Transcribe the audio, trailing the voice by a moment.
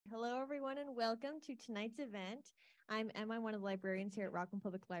welcome to tonight's event. I'm Emma, I'm one of the librarians here at Rockland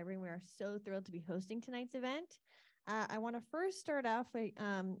Public Library, and we are so thrilled to be hosting tonight's event. I want to first start off by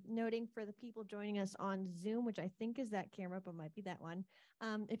noting for the people joining us on Zoom, which I think is that camera, but might be that one,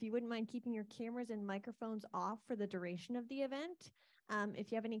 if you wouldn't mind keeping your cameras and microphones off for the duration of the event.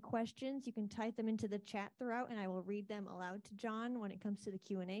 If you have any questions, you can type them into the chat throughout, and I will read them aloud to John when it comes to the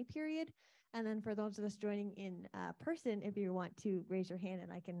Q&A period. And then for those of us joining in person, if you want to raise your hand,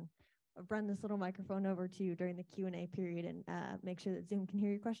 and I can run this little microphone over to you during the Q&A period and make sure that Zoom can hear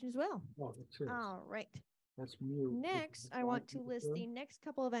your question as well. Oh, that's it. All right. That's mute. Next, I want to list the next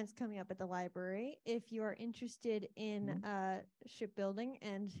couple events coming up at the library. If you are interested in shipbuilding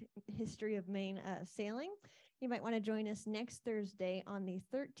and history of Maine sailing, you might want to join us next Thursday on the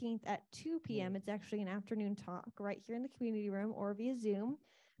 13th at 2 p.m. It's actually an afternoon talk right here in the community room or via Zoom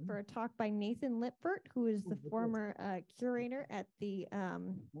for a talk by Nathan Lipfert, who is the former curator at the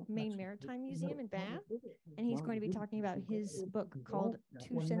Maine Maritime Museum in Bath. And he's going to be talking about his book called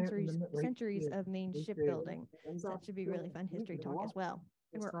Centuries of Maine Shipbuilding. So that should be a really fun history talk as well.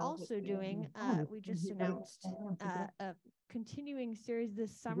 And we're also doing, we just announced a continuing series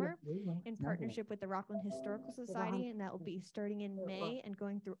this summer in partnership with the Rockland Historical Society, and that will be starting in May and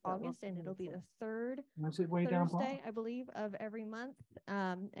going through August, and it'll be the third Thursday, I believe, of every month.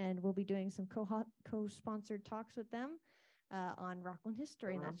 And we'll be doing some co-sponsored talks with them on Rockland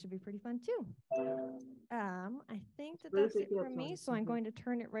history, and that should be pretty fun too. I think that's it for me, so I'm going to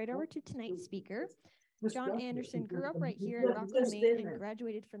turn it right over to tonight's speaker. John Anderson grew up right here in Rockland, Maine, and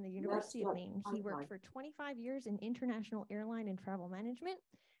graduated from the University of Maine. He worked for 25 years in international airline and travel management,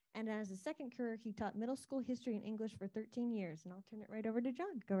 and as a second career, he taught middle school history and English for 13 years. And I'll turn it right over to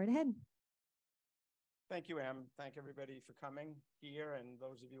John. Go right ahead. Thank you, Em. Thank everybody for coming here, and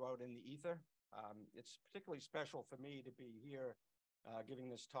those of you out in the ether. It's particularly special for me to be here giving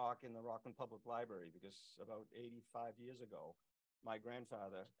this talk in the Rockland Public Library, because about 85 years ago, my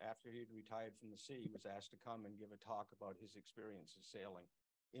grandfather, after he'd retired from the sea, was asked to come and give a talk about his experiences sailing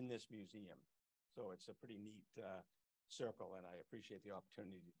in this museum. So it's a pretty neat circle, and I appreciate the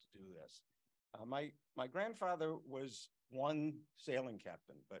opportunity to do this. My grandfather was one sailing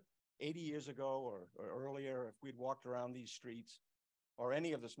captain, but 80 years ago or earlier, if we'd walked around these streets or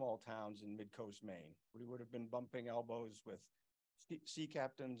any of the small towns in mid-coast Maine, we would have been bumping elbows with sea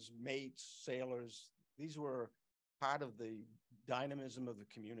captains, mates, sailors. These were part of the dynamism of the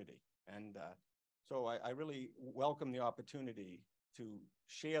community. And so I really welcome the opportunity to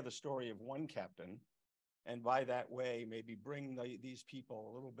share the story of one captain, and by that way, maybe bring these people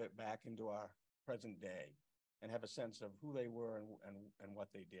a little bit back into our present day and have a sense of who they were and what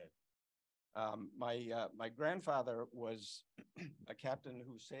they did. My grandfather was a captain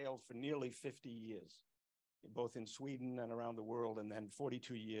who sailed for nearly 50 years, both in Sweden and around the world, and then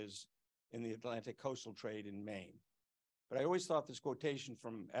 42 years in the Atlantic coastal trade in Maine. But I always thought this quotation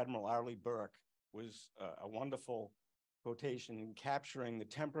from Admiral Arleigh Burke was a wonderful quotation in capturing the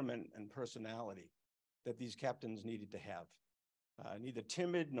temperament and personality that these captains needed to have. Neither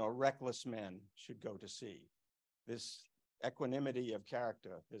timid nor reckless men should go to sea. This equanimity of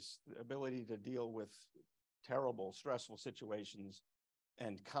character, this ability to deal with terrible, stressful situations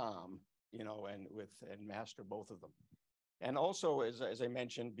and calm, you know, and master both of them. And also, as I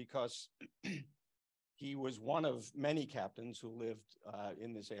mentioned, because he was one of many captains who lived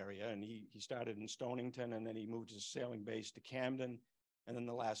in this area, and he started in Stonington, and then he moved his sailing base to Camden, and then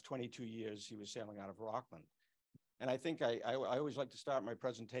the last 22 years he was sailing out of Rockland. And I think I always like to start my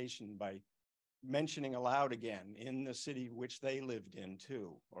presentation by mentioning aloud again, in the city which they lived in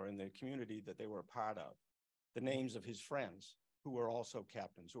too, or in the community that they were a part of, the names of his friends who were also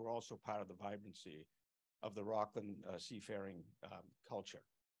captains, who were also part of the vibrancy of the Rockland seafaring culture.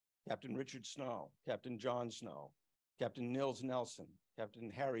 Captain Richard Snow, Captain John Snow, Captain Nils Nelson, Captain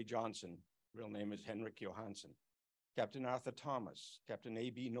Harry Johnson, real name is Henrik Johansson, Captain Arthur Thomas, Captain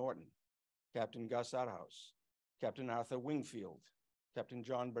A.B. Norton, Captain Gus Outhouse, Captain Arthur Wingfield, Captain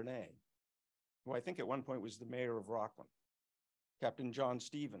John Burnett, who I think at one point was the mayor of Rockland, Captain John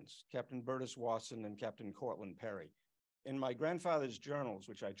Stevens, Captain Bertus Wasson, and Captain Cortland Perry. In my grandfather's journals,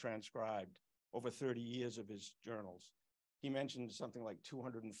 which I transcribed over 30 years of his journals, he mentioned something like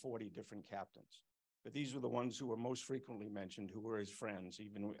 240 different captains. But these were the ones who were most frequently mentioned, who were his friends,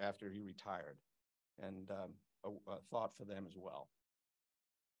 even after he retired, and a thought for them as well.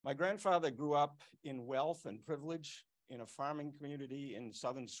 My grandfather grew up in wealth and privilege in a farming community in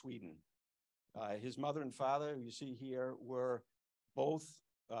southern Sweden. His mother and father, who you see here, were both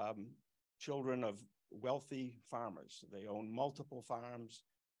children of wealthy farmers. They owned multiple farms.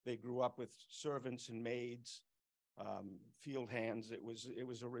 They grew up with servants and maids, field hands. It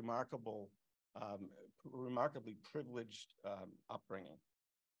was a remarkable remarkably privileged upbringing.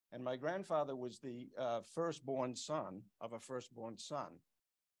 And my grandfather was the firstborn son of a firstborn son.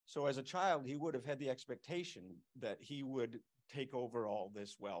 So as a child, he would have had the expectation that he would take over all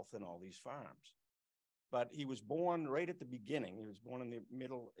this wealth and all these farms. But he was born right at the beginning. He was born in the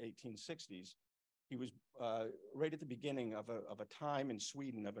middle 1860s. He was right at the beginning of a time in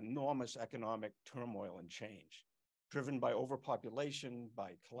Sweden of enormous economic turmoil and change, driven by overpopulation,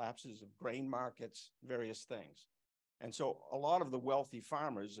 by collapses of grain markets, various things. And so a lot of the wealthy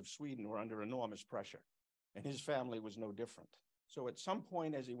farmers of Sweden were under enormous pressure, and his family was no different. So at some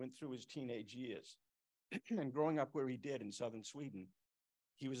point as he went through his teenage years, and growing up where he did in southern Sweden,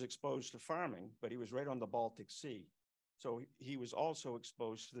 he was exposed to farming, but he was right on the Baltic Sea. So he was also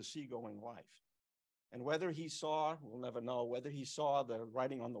exposed to the seagoing life. And whether he saw, we'll never know, whether he saw the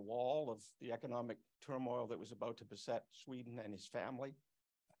writing on the wall of the economic turmoil that was about to beset Sweden and his family,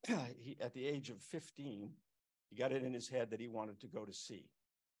 at the age of 15, he got it in his head that he wanted to go to sea.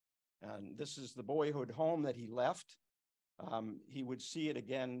 And this is the boyhood home that he left. He would see it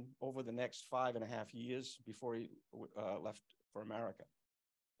again over the next 5.5 years before he left for America.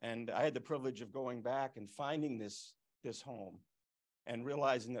 And I had the privilege of going back and finding this home and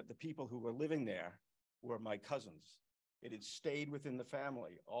realizing that the people who were living there were my cousins. It had stayed within the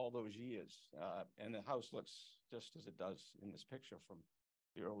family all those years. And the house looks just as it does in this picture from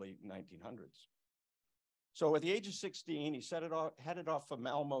the early 1900s. So at the age of 16, he headed off for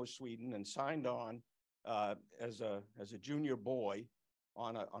Malmo, Sweden, and signed on as a junior boy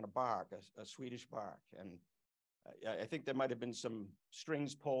on a bark, a Swedish bark. And I think there might have been some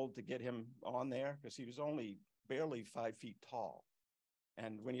strings pulled to get him on there because he was only barely 5 feet tall.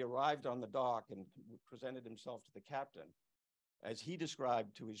 And when he arrived on the dock and presented himself to the captain, as he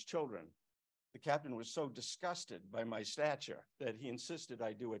described to his children, the captain was so disgusted by my stature that he insisted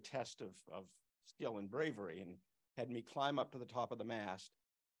I do a test of skill and bravery and had me climb up to the top of the mast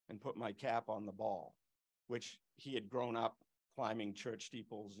and put my cap on the ball, which he had grown up climbing church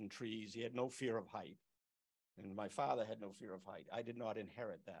steeples and trees. He had no fear of height. And my father had no fear of height. I did not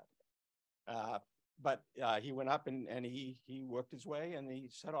inherit that. But he went up and he worked his way, and he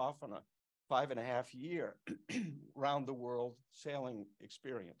set off on a 5.5 year round the world sailing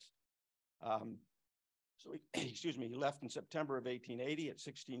experience. So he left in September of 1880 at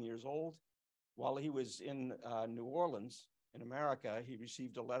 16 years old. While he was in New Orleans in America, he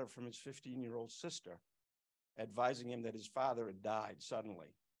received a letter from his 15-year-old sister advising him that his father had died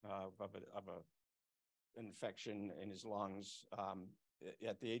suddenly of an infection in his lungs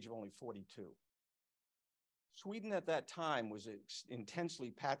at the age of only 42. Sweden at that time was an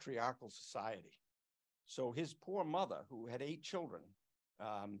intensely patriarchal society. So his poor mother, who had 8 children,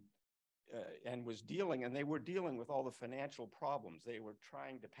 and they were dealing with all the financial problems. They were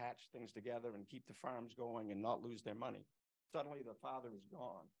trying to patch things together and keep the farms going and not lose their money. Suddenly the father is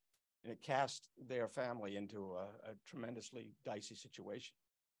gone, and it cast their family into a tremendously dicey situation.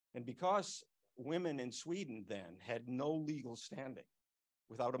 And because women in Sweden then had no legal standing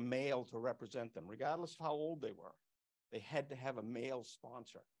without a male to represent them, regardless of how old they were, they had to have a male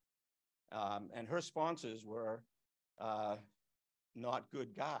sponsor. And her sponsors were not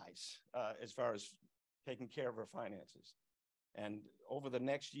good guys as far as taking care of her finances. And over the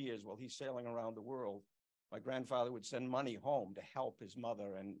next years, while he's sailing around the world, my grandfather would send money home to help his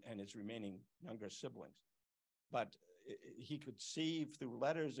mother and his remaining younger siblings. But he could see through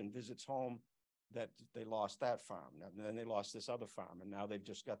letters and visits home that they lost that farm, and then they lost this other farm, and now they've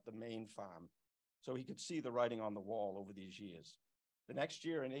just got the Maine farm. So he could see the writing on the wall over these years. The next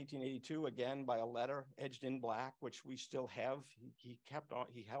year in 1882, again, by a letter edged in black, which we still have, he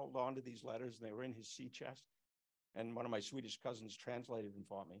held on to these letters, and they were in his sea chest. And one of my Swedish cousins translated them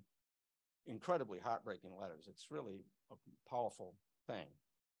for me. Incredibly heartbreaking letters. It's really a powerful thing.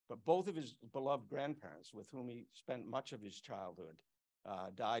 But both of his beloved grandparents, with whom he spent much of his childhood,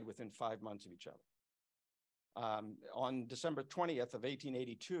 died within 5 months of each other. On December 20th of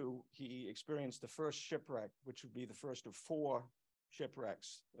 1882, he experienced the first shipwreck, which would be the first of 4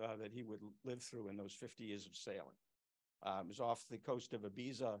 shipwrecks that he would live through in those 50 years of sailing. It was off the coast of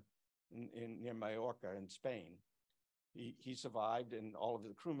Ibiza near Mallorca in Spain. He survived, and all of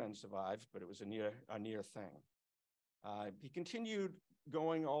the crewmen survived, but it was a near thing. He continued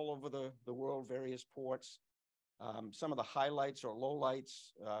going all over the world, various ports. Some of the highlights or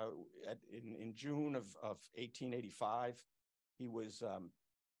lowlights, in June of 1885, he was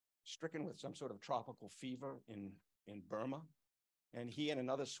stricken with some sort of tropical fever in Burma. And he and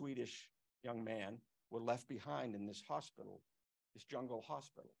another Swedish young man were left behind in this hospital, this jungle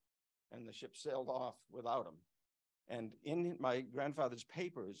hospital. And the ship sailed off without him. And in my grandfather's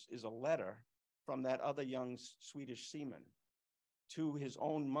papers is a letter from that other young Swedish seaman to his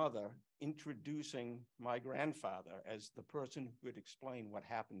own mother, introducing my grandfather as the person who could explain what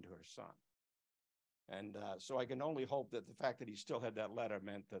happened to her son. And so I can only hope that the fact that he still had that letter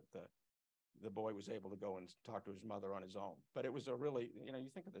meant that the boy was able to go and talk to his mother on his own. But it was a really, you know, you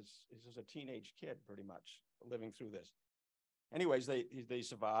think of this as a teenage kid pretty much living through this. Anyways, they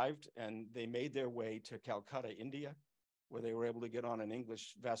survived and they made their way to Calcutta, India, where they were able to get on an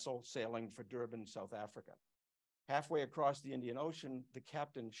English vessel sailing for Durban, South Africa. Halfway across the Indian Ocean, the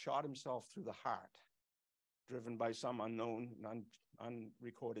captain shot himself through the heart, driven by some unknown,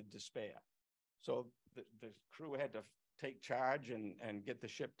 unrecorded despair. So the crew had to take charge and get the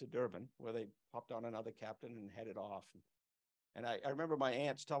ship to Durban, where they hopped on another captain and headed off. And I remember my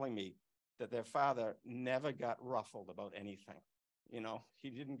aunts telling me that their father never got ruffled about anything. You know, he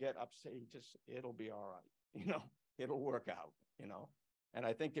didn't get upset. He just, it'll be all right. You know, it'll work out, you know. And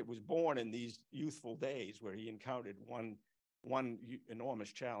I think it was born in these youthful days where he encountered one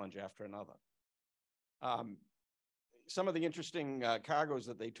enormous challenge after another. Some of the interesting cargoes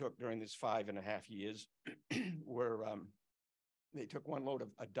that they took during this 5.5 years were, they took one load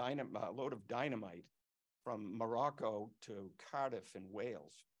of dynamite from Morocco to Cardiff in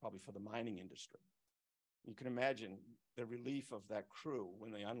Wales, probably for the mining industry. You can imagine the relief of that crew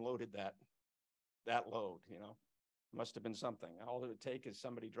when they unloaded that load, you know. Must have been something. All it would take is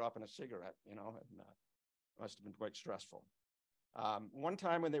somebody dropping a cigarette, you know, and must have been quite stressful. One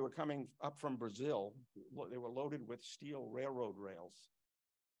time when they were coming up from Brazil, they were loaded with steel railroad rails,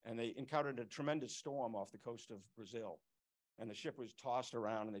 and they encountered a tremendous storm off the coast of Brazil, and the ship was tossed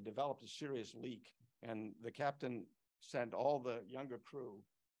around, and they developed a serious leak, and the captain sent all the younger crew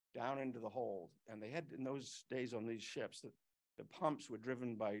down into the hold, and they had, in those days on these ships, the pumps were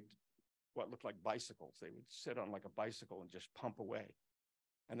driven by what looked like bicycles. They would sit on like a bicycle and just pump away.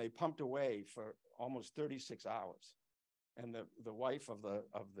 And they pumped away for almost 36 hours. And the wife of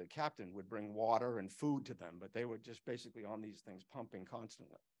the captain would bring water and food to them, but they were just basically on these things pumping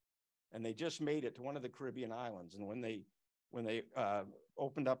constantly. And they just made it to one of the Caribbean islands. And when they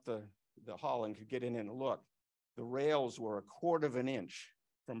opened up the hull and could get in and look, the rails were 1/4 of an inch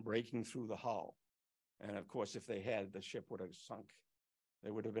from breaking through the hull. And of course, if they had, the ship would have sunk.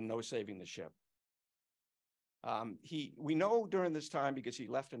 There would have been no saving the ship. We know during this time, because he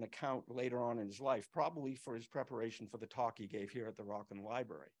left an account later on in his life, probably for his preparation for the talk he gave here at the Rockland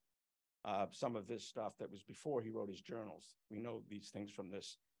Library. Some of this stuff that was before he wrote his journals. We know these things from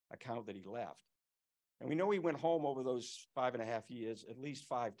this account that he left. And we know he went home over those 5.5 years at least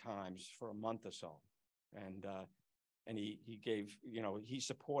 5 times for a month or so. And he gave, you know, he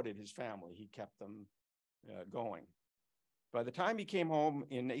supported his family. He kept them going. By the time he came home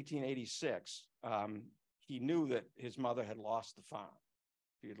in 1886, he knew that his mother had lost the farm.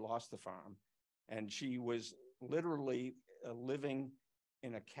 She had lost the farm, and she was literally living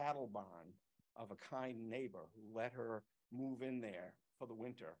in a cattle barn of a kind neighbor who let her move in there for the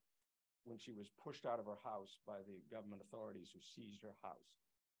winter when she was pushed out of her house by the government authorities who seized her house.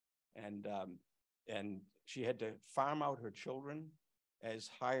 And she had to farm out her children as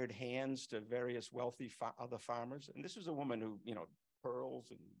hired hands to various wealthy other farmers. And this was a woman who, you know, pearls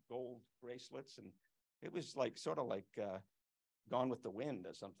and gold bracelets, and it was like sort of like Gone with the Wind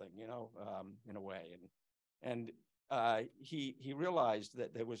or something, you know, in a way. And he realized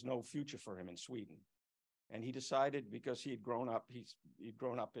that there was no future for him in Sweden, and he decided, because he'd grown up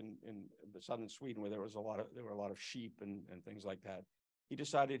in the southern Sweden where there were a lot of sheep and things like that. He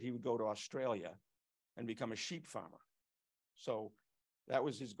decided he would go to Australia and become a sheep farmer. So that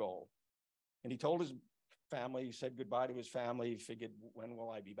was his goal. And he told his family, he said goodbye to his family. He figured, when will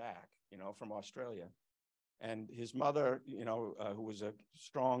I be back, you know, from Australia? And his mother, you know, who was a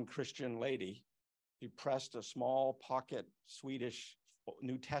strong Christian lady, he pressed a small pocket Swedish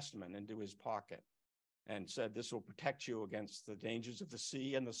New Testament into his pocket and said, "This will protect you against the dangers of the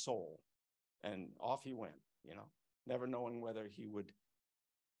sea and the soul." And off he went, you know, never knowing whether he would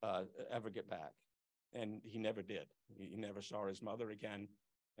ever get back. And he never did. He never saw his mother again,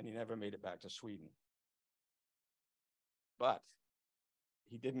 and he never made it back to Sweden. But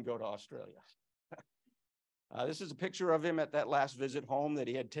he didn't go to Australia. This is a picture of him at that last visit home that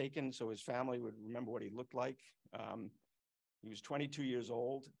he had taken, so his family would remember what he looked like. He was 22 years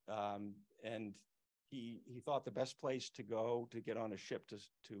old, and he thought the best place to go to get on a ship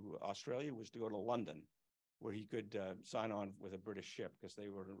to Australia was to go to London, where he could sign on with a British ship, because they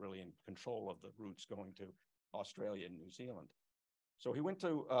were really in control of the routes going to Australia and New Zealand. So he went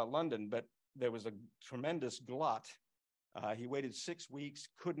to London, but there was a tremendous glut. He waited 6 weeks,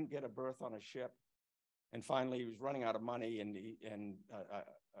 couldn't get a berth on a ship. And finally, he was running out of money, and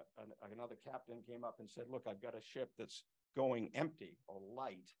another captain came up and said, look, I've got a ship that's going empty or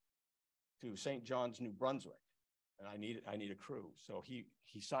light to St. John's, New Brunswick, and I need a crew. So he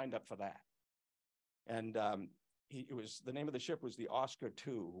signed up for that. And the name of the ship was the Oscar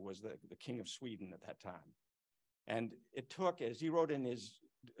II, who was the King of Sweden at that time. And it took, as he wrote in his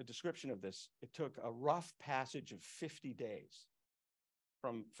description of this, it took a rough passage of 50 days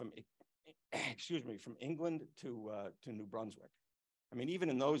from England to New Brunswick. I mean, even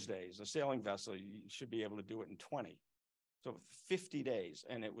in those days, a sailing vessel, you should be able to do it in 20. So 50 days,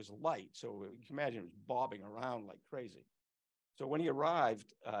 and it was light. So you can imagine it was bobbing around like crazy. So when he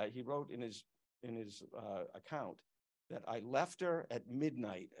arrived, he wrote in his account that I left her at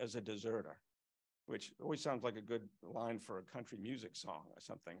midnight as a deserter, which always sounds like a good line for a country music song or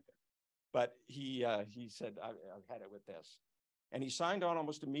something. But he said, I've had it with this. And he signed on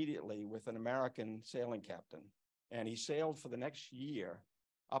almost immediately with an American sailing captain. And he sailed for the next year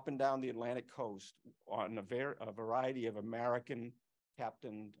up and down the Atlantic coast on a variety of American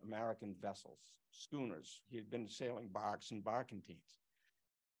captained American vessels, schooners. He had been sailing barks and barkentines.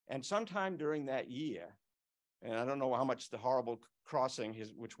 And sometime during that year, and I don't know how much the horrible crossing,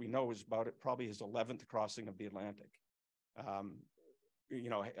 which we know is probably his 11th crossing of the Atlantic,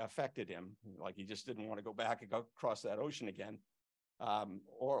 affected him. Like he just didn't want to go back and go across that ocean again.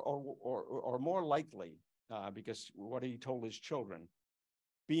 Or more likely, because what he told his children,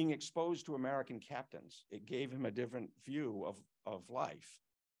 being exposed to American captains, it gave him a different view of life.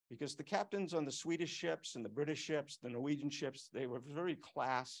 Because the captains on the Swedish ships and the British ships, the Norwegian ships, they were very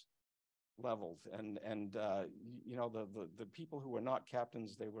class leveled. And the people who were not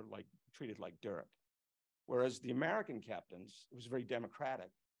captains, they were like treated like dirt. Whereas the American captains, it was very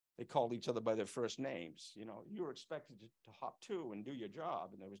democratic. They called each other by their first names. You know, you were expected to hop to and do your job,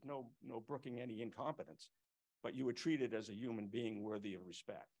 and there was no brooking any incompetence. But you were treated as a human being worthy of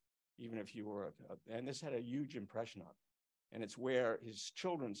respect, even if you were, and this had a huge impression on him. And it's where his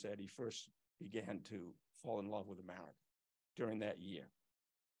children said he first began to fall in love with America during that year.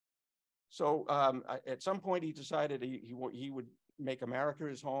 So at some point he decided he would make America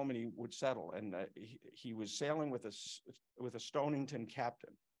his home and he would settle. And he was sailing with a Stonington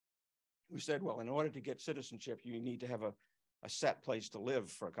captain who said, well, in order to get citizenship, you need to have a set place to live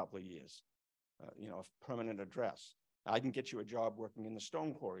for a couple of years. A permanent address. I can get you a job working in the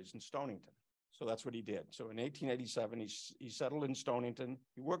stone quarries in Stonington. So that's what he did. So in 1887, he settled in Stonington.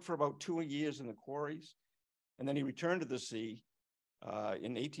 He worked for about 2 years in the quarries, and then he returned to the sea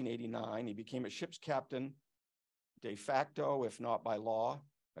in 1889. He became a ship's captain de facto, if not by law.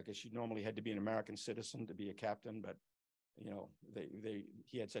 I guess you normally had to be an American citizen to be a captain, but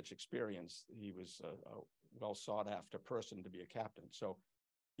he had such experience. He was a well sought after person to be a captain. So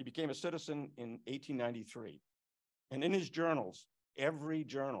he became a citizen in 1893. And in his journals, every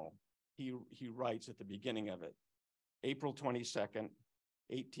journal, he writes at the beginning of it, April 22nd,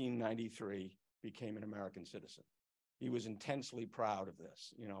 1893, became an American citizen. He was intensely proud of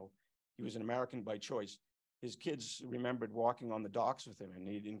this. You know, he was an American by choice. His kids remembered walking on the docks with him, and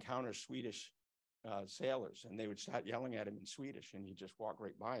he'd encounter Swedish sailors, and they would start yelling at him in Swedish, and he'd just walk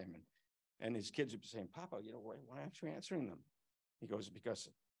right by him. And his kids would be saying, Papa, why aren't you answering them? He goes, because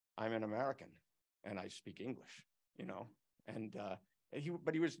I'm an American and I speak English,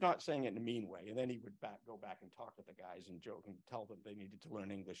 but he was not saying it in a mean way. And then he would go back and talk with the guys and joke and tell them they needed to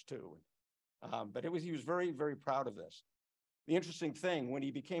learn English too. But he was very, very proud of this. The interesting thing, when he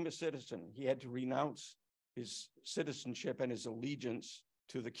became a citizen, he had to renounce his citizenship and his allegiance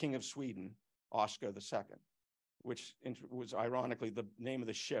to the King of Sweden, Oscar II, which was ironically the name of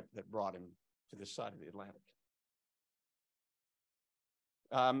the ship that brought him to this side of the Atlantic.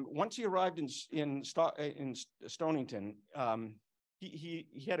 Once he arrived in Stonington,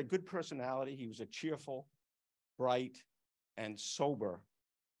 he had a good personality. He was a cheerful, bright, and sober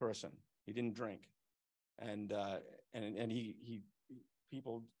person. He didn't drink, and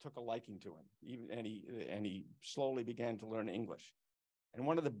people took a liking to him. And he slowly began to learn English. And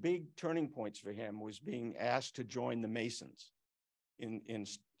one of the big turning points for him was being asked to join the Masons in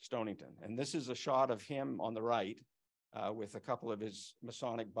Stonington. And this is a shot of him on the right with a couple of his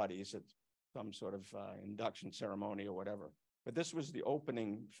Masonic buddies at some sort of induction ceremony or whatever. But this was the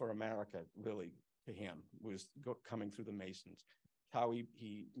opening for America, really, to him, was coming through the Masons, how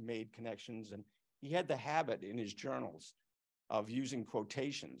he made connections. And he had the habit in his journals of using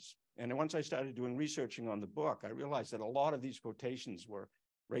quotations. And once I started doing researching on the book, I realized that a lot of these quotations were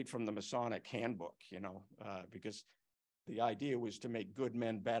right from the Masonic handbook, because the idea was to make good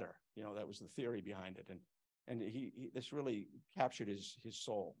men better. That was the theory behind it. And this really captured his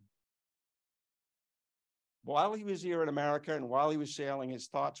soul. while he was here in America and while he was sailing, his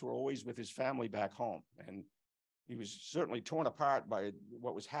thoughts were always with his family back home. And he was certainly torn apart by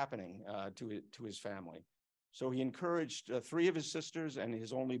what was happening to his family. So he encouraged 3 of his sisters and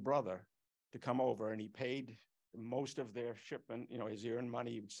his only brother to come over, and he paid most of their shipment. You know, his earned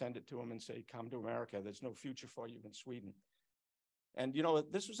money, he would send it to him and say, come to America. There's no future for you in Sweden. And, you know,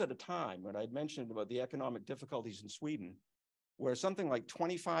 this was at a time when I'd mentioned about the economic difficulties in Sweden, where something like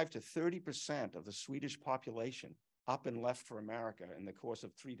 25 to 30% of the Swedish population up and left for America in the course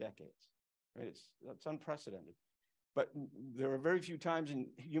of 3 decades. I mean, it's unprecedented. But there are very few times in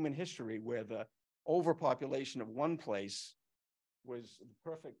human history where the overpopulation of one place was the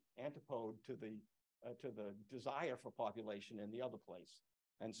perfect antipode to the desire for population in the other place.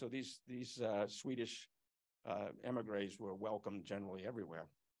 And so these Swedish emigres were welcomed generally everywhere.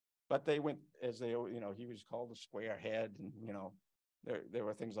 But they went, as they, you know, he was called a squarehead, and, you know, there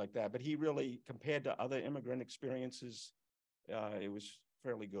were things like that. But he really, compared to other immigrant experiences, it was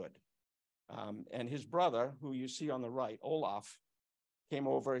fairly good. And his brother, who you see on the right, Olaf, came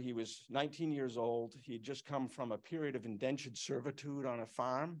over. He was 19 years old. He had just come from a period of indentured servitude on a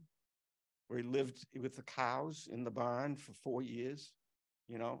farm where he lived with the cows in the barn for 4 years,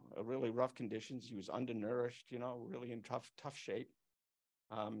 you know, really rough conditions. He was undernourished, you know, really in tough shape.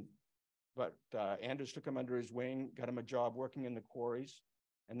 But Anders took him under his wing, got him a job working in the quarries,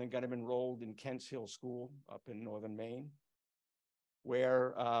 and then got him enrolled in Kent's Hill School up in northern Maine,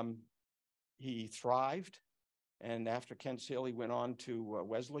 where he thrived. And after Kent's Hill, he went on to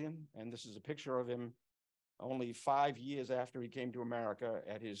Wesleyan. And this is a picture of him only 5 years after he came to America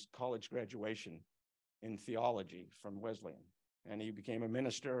at his college graduation in theology from Wesleyan. And he became a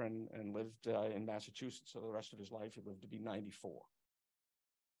minister and lived in Massachusetts for the rest of his life. He lived to be 94.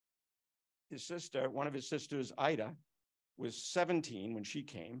 His sister, one of his sisters, Ida, was 17 when she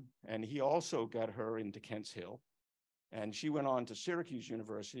came, and he also got her into Kent's Hill. And she went on to Syracuse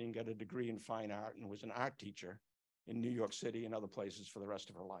University and got a degree in fine art and was an art teacher in New York City and other places for the rest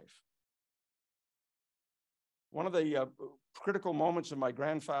of her life. One of the critical moments of my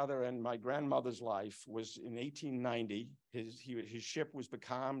grandfather and my grandmother's life was in 1890. His ship was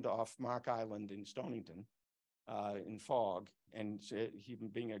becalmed off Mark Island in Stonington in fog. And he,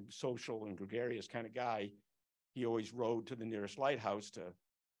 being a social and gregarious kind of guy, he always rode to the nearest lighthouse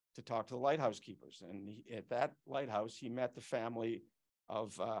to talk to the lighthouse keepers. And at that lighthouse, he met the family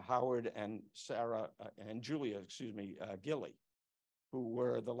of Howard and Sarah and Julia, Gilly, who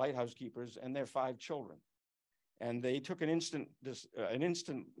were the lighthouse keepers, and their 5 children. And they took an instant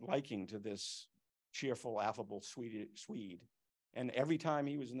liking to this cheerful, affable Swede. And every time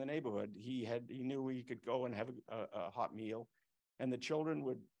he was in the neighborhood, he knew he could go and have a hot meal. And the children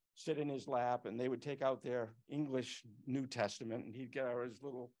would sit in his lap, and they would take out their English New Testament, and he'd get out his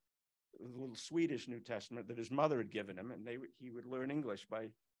little Swedish New Testament that his mother had given him, and he would learn English by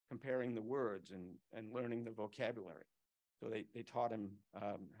comparing the words and learning the vocabulary. So they taught him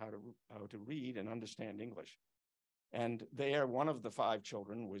how to read and understand English. And there, one of the 5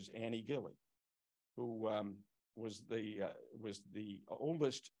 children was Annie Gilly, who was the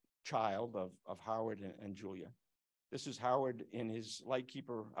oldest child of Howard and Julia. This is Howard in his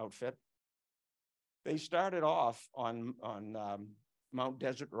lightkeeper outfit. They started off on Mount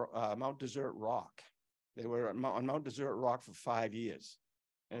Desert Rock. They were on Mount Desert Rock for 5 years.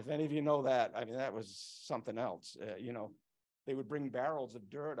 And if any of you know that, I mean, that was something else. You know, they would bring barrels of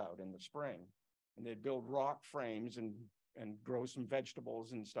dirt out in the spring, and they'd build rock frames and grow some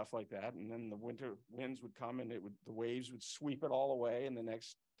vegetables and stuff like that. And then the winter winds would come, and the waves would sweep it all away. And the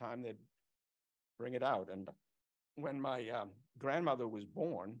next time they'd bring it out. And when my grandmother was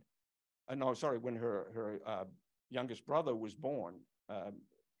born, when her youngest brother was born,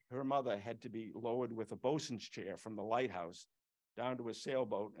 her mother had to be lowered with a bosun's chair from the lighthouse down to a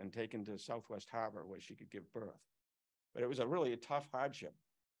sailboat and taken to Southwest Harbor where she could give birth. But it was really a tough hardship.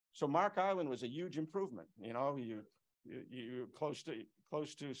 So Mark Island was a huge improvement. You know, you close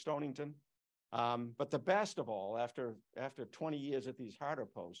to Stonington. But the best of all, after 20 years at these harder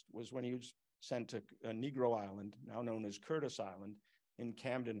posts, was when he was sent to Negro Island, now known as Curtis Island, in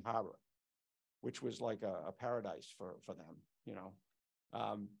Camden Harbor, which was like a paradise for them, you know.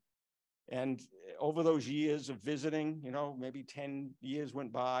 And over those years of visiting, you know, maybe 10 years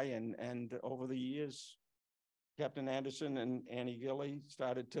went by, and over the years, Captain Anderson and Annie Gilly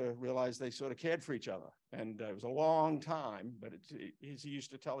started to realize they sort of cared for each other. And it was a long time, but as he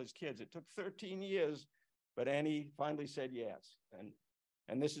used to tell his kids, it took 13 years, but Annie finally said yes.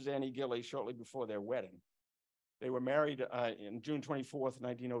 And this is Annie Gilly shortly before their wedding. They were married in June 24th,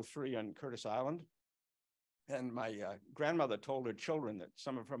 1903 on Curtis Island. And my grandmother told her children that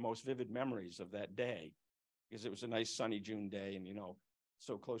some of her most vivid memories of that day because it was a nice sunny June day, and, you know,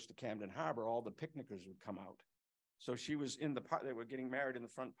 so close to Camden Harbor, all the picnickers would come out. So she was in the part, they were getting married in the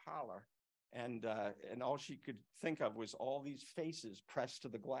front parlor, and all she could think of was all these faces pressed to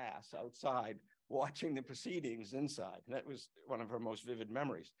the glass outside, watching the proceedings inside. And that was one of her most vivid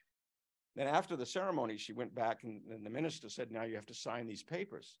memories. Then after the ceremony, she went back, and the minister said, "Now you have to sign these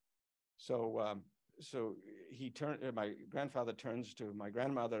papers." So my grandfather turns to my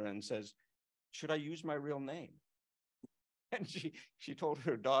grandmother and says, "Should I use my real name?" And she told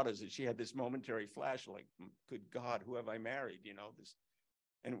her daughters that she had this momentary flash, like, "Good God, who have I married?" You know, this.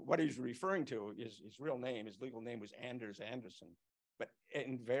 And what he's referring to is his real name. His legal name was Anders Anderson, but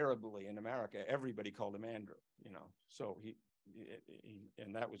invariably in America, everybody called him Andrew. You know, so he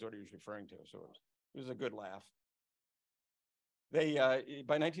and that was what he was referring to. So it was a good laugh. They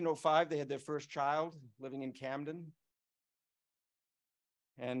by 1905 they had their first child living in Camden,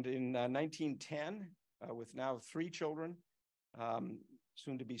 and in 1910, with now 3 children,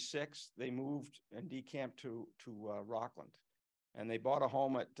 soon to be 6, they moved and decamped to Rockland, and they bought a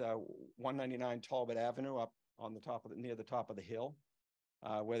home at 199 Talbot Avenue up on the top of near the top of the hill,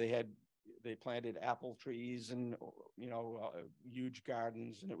 where they planted apple trees and, you know, huge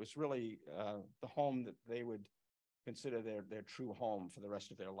gardens, and it was really the home that they would consider their true home for the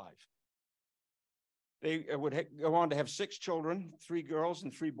rest of their life. They would go on to have 6 children, 3 girls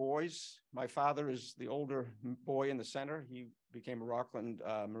and 3 boys. My father is the older boy in the center. He became a Rockland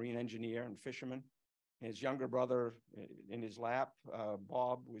marine engineer and fisherman. His younger brother in his lap,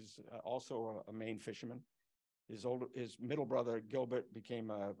 Bob, was also a Maine fisherman. His middle brother, Gilbert,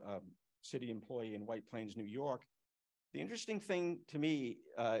 became a city employee in White Plains, New York. The interesting thing to me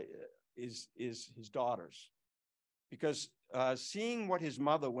is his daughters, because seeing what his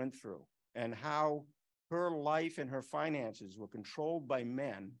mother went through and how her life and her finances were controlled by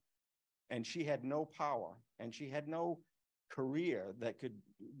men, and she had no power, and she had no career that could,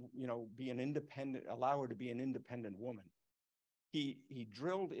 you know, allow her to be an independent woman. He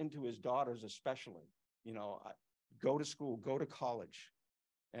drilled into his daughters especially, you know, go to school, go to college.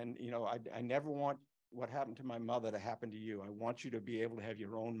 And, you know, I never want what happened to my mother to happen to you. I want you to be able to have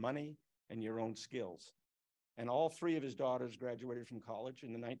your own money and your own skills. And all 3 of his daughters graduated from college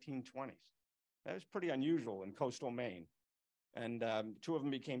in the 1920s. That was pretty unusual in coastal Maine. And 2 of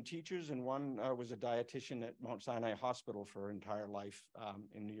them became teachers, and one was a dietitian at Mount Sinai Hospital for her entire life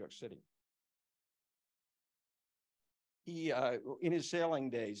in New York City. He, in his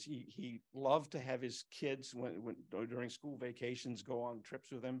sailing days, he loved to have his kids, during school vacations, go on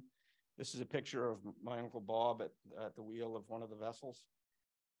trips with him. This is a picture of my Uncle Bob at the wheel of one of the vessels.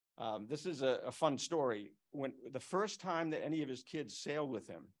 This is a fun story. When the first time that any of his kids sailed with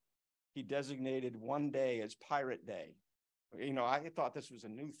him, he designated one day as Pirate Day. You know, I thought this was a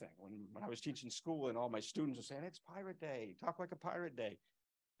new thing when I was teaching school, and all my students were saying, "It's Pirate Day, talk like a pirate day."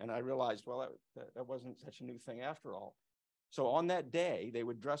 And I realized, well, that wasn't such a new thing after all. So on that day, they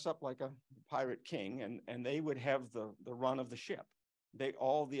would dress up like a pirate king, and they would have the run of the ship.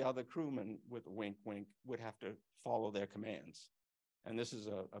 All the other crewmen, with a wink, wink, would have to follow their commands. And this is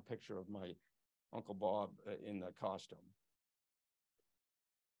a picture of my Uncle Bob in the costume.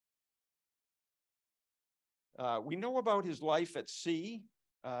 We know about his life at sea,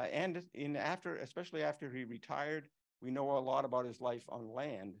 and especially after he retired, we know a lot about his life on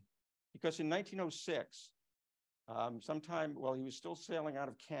land, because in 1906, sometime while he was still sailing out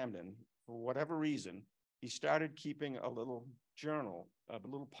of Camden, for whatever reason, he started keeping a little journal, a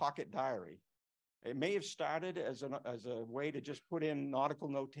little pocket diary. It may have started as a way to just put in nautical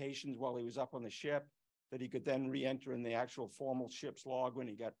notations while he was up on the ship that he could then re-enter in the actual formal ship's log when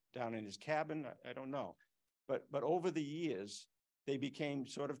he got down in his cabin. I don't know. But over the years, they became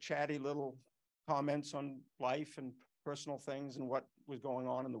sort of chatty little comments on life and personal things and what was going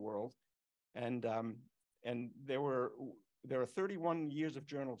on in the world. And there are 31 years of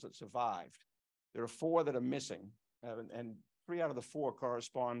journals that survived. There are 4 that are missing, and 3 out of the 4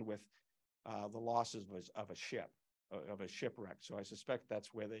 correspond with the losses of a ship, of a shipwreck. So I suspect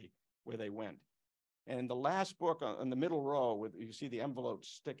that's where they went. And the last book on the middle row, you see the envelope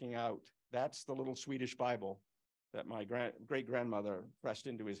sticking out. That's the little Swedish Bible that my great-grandmother pressed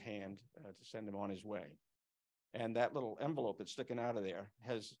into his hand to send him on his way. And that little envelope that's sticking out of there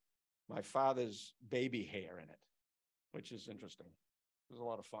has my father's baby hair in it, which is interesting. It was a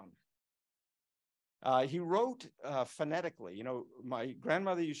lot of fun. He wrote phonetically. You know, my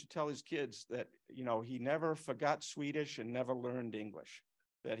grandmother used to tell his kids that, you know, he never forgot Swedish and never learned English,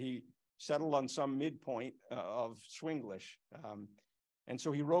 that he settled on some midpoint of Swinglish. And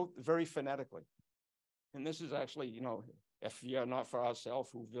so he wrote very phonetically. And this is actually, you know, if we are not for ourselves,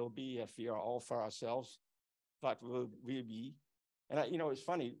 who will be if we are all for ourselves? thought we'd be. And it's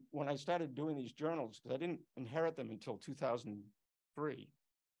funny, when I started doing these journals, because I didn't inherit them until 2003.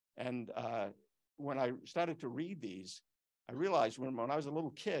 And when I started to read these, I realized when I was a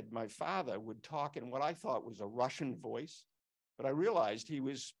little kid, my father would talk in what I thought was a Russian voice, but I realized he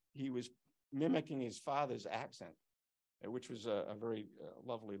was mimicking his father's accent, which was a very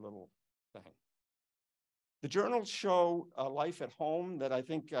lovely little thing. The journals show a life at home that I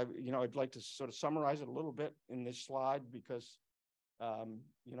think, I'd like to sort of summarize it a little bit in this slide because,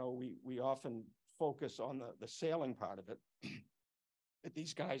 we often focus on the sailing part of it. That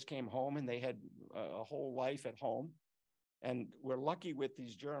these guys came home and they had a whole life at home. And we're lucky with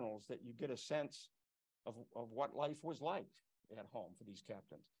these journals that you get a sense of what life was like at home for these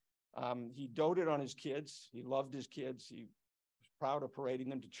captains. He doted on his kids. He loved his kids. He was proud of parading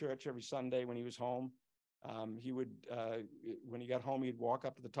them to church every Sunday when he was home. He would, when he got home, he'd walk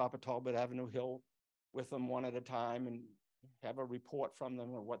up to the top of Talbot Avenue Hill with them one at a time and have a report from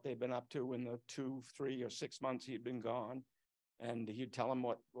them of what they'd been up to in the 2, 3, or 6 months he had been gone. And he'd tell them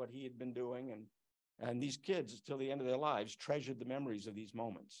what he had been doing. And these kids, till the end of their lives, treasured the memories of these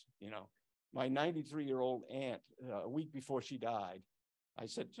moments. My 93-year-old aunt, a week before she died, I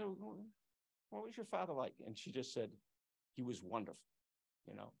said, so what was your father like? And she just said, he was wonderful,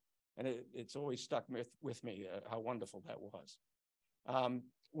 and it's always stuck with me how wonderful that was.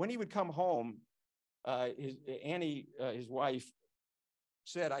 When he would come home, Annie, his wife,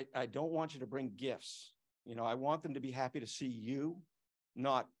 said, I don't want you to bring gifts. I want them to be happy to see you,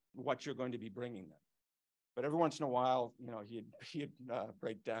 not what you're going to be bringing them. But every once in a while, he'd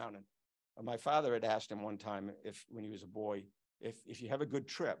break down. And my father had asked him one time, when he was a boy, if you have a good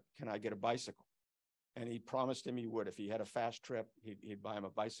trip, can I get a bicycle? And he promised him he would. If he had a fast trip, he'd buy him a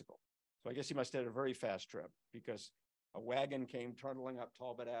bicycle. So I guess he must have had a very fast trip because a wagon came trundling up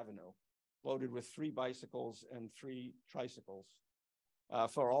Talbot Avenue, loaded with 3 bicycles and 3 tricycles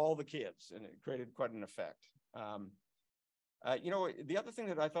for all the kids, and it created quite an effect. The other thing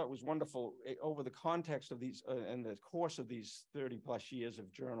that I thought was wonderful over the context of these and the course of these 30 plus years of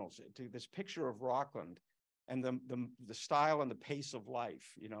journals, to this picture of Rockland and the style and the pace of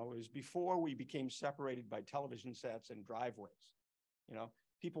life, it was before we became separated by television sets and driveways.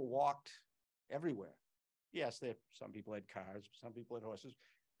 People walked everywhere. Yes, some people had cars, some people had horses,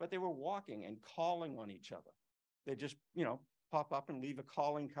 but they were walking and calling on each other. They just, pop up and leave a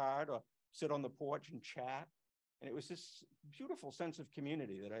calling card or sit on the porch and chat. And it was this beautiful sense of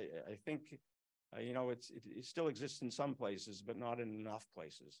community that I think, it still exists in some places, but not in enough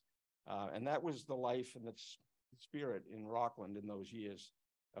places. And that was the life and the spirit in Rockland in those years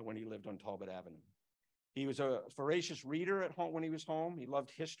when he lived on Talbot Avenue. He was a voracious reader at home when he was home. He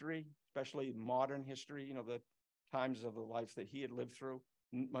loved history, especially modern history, the times of the life that he had lived through,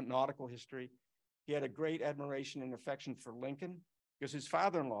 nautical history. He had a great admiration and affection for Lincoln because his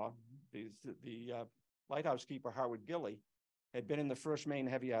father-in-law, the lighthouse keeper, Howard Gilley, had been in the 1st Maine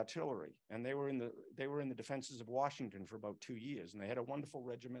Heavy Artillery, and they were in the defenses of Washington for about 2 years, and they had a wonderful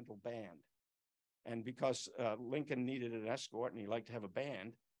regimental band. And because Lincoln needed an escort and he liked to have a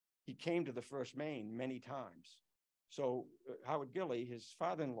band, he came to the 1st Maine many times. So Howard Gilley, his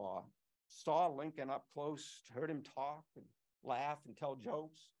father-in-law, saw Lincoln up close, heard him talk and laugh and tell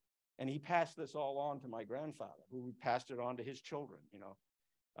jokes, and he passed this all on to my grandfather, who passed it on to his children,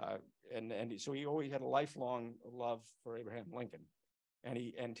 and so he always had a lifelong love for Abraham Lincoln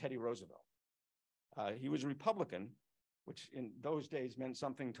and Teddy Roosevelt. He was a Republican, which in those days meant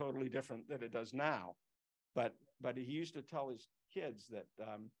something totally different than it does now. But he used to tell his kids that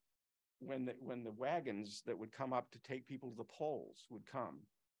when the wagons that would come up to take people to the polls would come,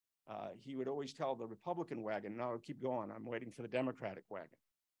 he would always tell the Republican wagon, "No, keep going, I'm waiting for the Democratic wagon."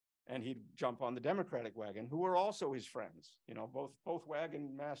 And he'd jump on the Democratic wagon, who were also his friends. Both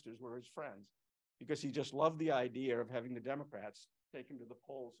wagon masters were his friends, because he just loved the idea of having the Democrats take him to the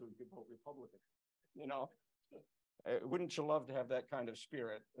polls so he could vote Republican. Wouldn't you love to have that kind of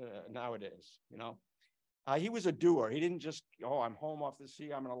spirit nowadays? He was a doer. He didn't just, I'm home off the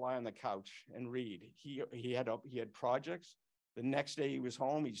sea, I'm going to lie on the couch and read. He had projects. The next day he was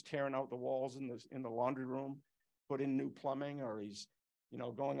home, he's tearing out the walls in the laundry room, put in new plumbing, or he's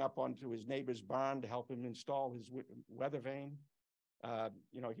going up onto his neighbor's barn to help him install his weather vane.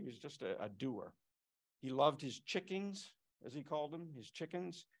 He was just a doer. He loved his chickens, as he called them, his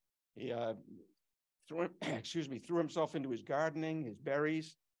chickens. He threw himself into his gardening, his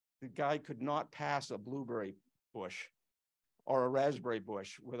berries. The guy could not pass a blueberry bush or a raspberry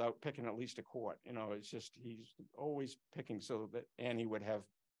bush without picking at least a quart. It's just, he's always picking so that Annie would have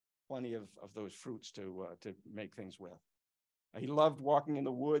plenty of those fruits to make things with. He loved walking in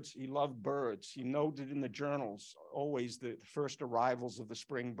the woods. He loved birds. He noted in the journals always the first arrivals of the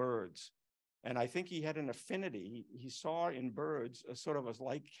spring birds. And I think he had an affinity. He saw in birds a sort of a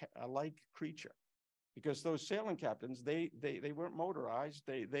like creature, because those sailing captains, they weren't motorized.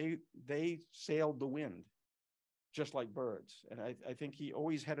 They sailed the wind, just like birds. And I think he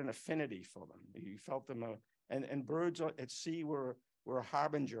always had an affinity for them. He felt them, and birds at sea were a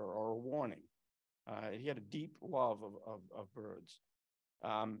harbinger or a warning. He had a deep love of birds.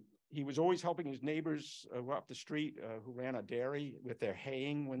 He was always helping his neighbors up the street who ran a dairy with their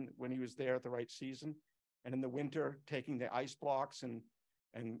haying when he was there at the right season. And in the winter, taking the ice blocks and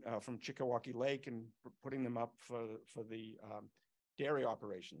from Chickawaukee Lake and putting them up for the dairy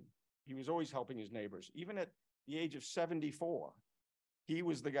operation. He was always helping his neighbors. Even at the age of 74, he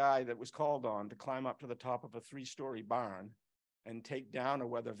was the guy that was called on to climb up to the top of a 3-story barn and take down a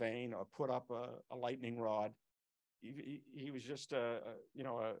weather vane or put up a lightning rod. He was just a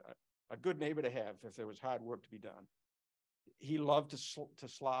good neighbor to have if there was hard work to be done. He loved to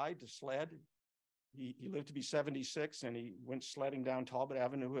sled. He lived to be 76, and he went sledding down Talbot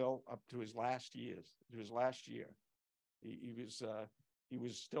Avenue Hill up to his last year. He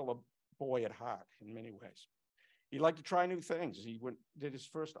was still a boy at heart in many ways. He liked to try new things. He did his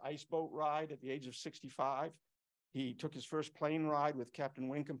first ice boat ride at the age of 65. He took his first plane ride with Captain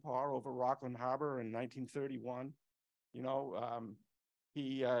Winkenpaw over Rockland Harbor in 1931.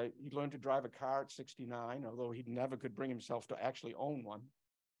 He learned to drive a car at 69, although he never could bring himself to actually own one.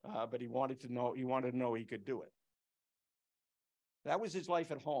 But he wanted to know he could do it. That was his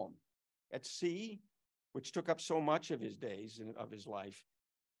life at home. At sea, which took up so much of his days and of his life,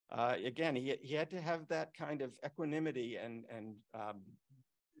 again, he had to have that kind of equanimity and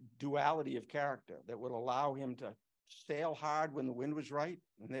duality of character that would allow him to sail hard when the wind was right,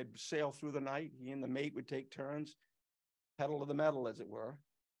 and they'd sail through the night. He and the mate would take turns, pedal to the metal, as it were.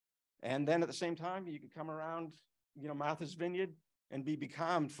 And then at the same time, you could come around, Martha's Vineyard and be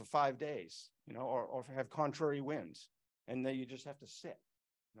becalmed for 5 days, or have contrary winds. And then you just have to sit,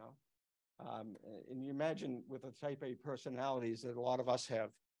 and you imagine with the type A personalities that a lot of us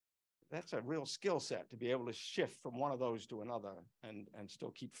have, that's a real skill set to be able to shift from one of those to another and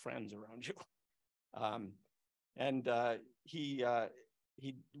still keep friends around you.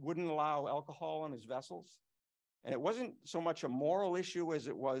 He wouldn't allow alcohol on his vessels. And it wasn't so much a moral issue as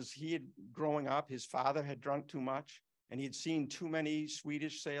it was growing up, his father had drunk too much, and he had seen too many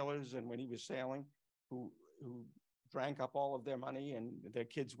Swedish sailors, and when he was sailing, who drank up all of their money, and their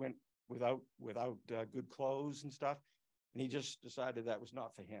kids went without good clothes and stuff. And he just decided that was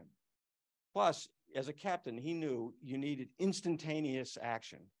not for him. Plus, as a captain, he knew you needed instantaneous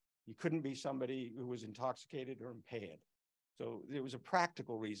action. You couldn't be somebody who was intoxicated or impaired. So there was a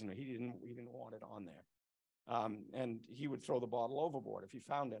practical reason he didn't want it on there. And he would throw the bottle overboard if he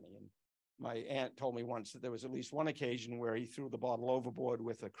found any. And my aunt told me once that there was at least one occasion where he threw the bottle overboard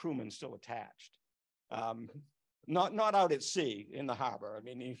with a crewman still attached. Not out at sea in the harbor. I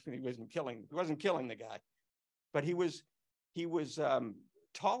mean, he wasn't killing the guy, but he was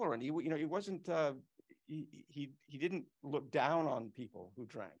tolerant. He wasn't. He didn't look down on people who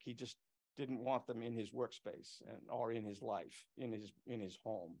drank. He just didn't want them in his workspace or in his life, in his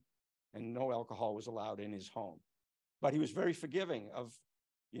home, and no alcohol was allowed in his home. But he was very forgiving of.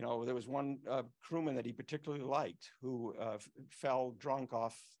 There was one crewman that he particularly liked who fell drunk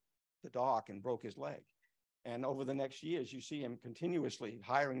off the dock and broke his leg. And over the next years, you see him continuously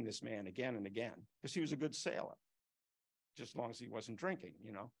hiring this man again and again because he was a good sailor, just as long as he wasn't drinking,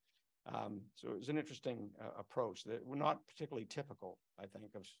 So it was an interesting approach that were not particularly typical, I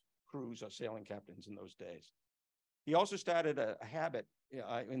think, of crews or sailing captains in those days. He also started a habit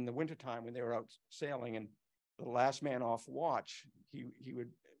in the wintertime when they were out sailing, and the last man off watch, he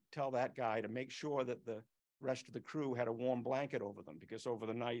would tell that guy to make sure that the rest of the crew had a warm blanket over them, because over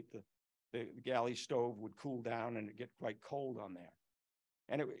the night, the galley stove would cool down and it'd get quite cold on there.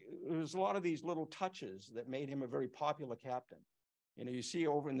 And it was a lot of these little touches that made him a very popular captain. You see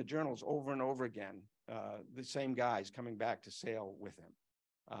over in the journals over and over again, the same guys coming back to sail with him.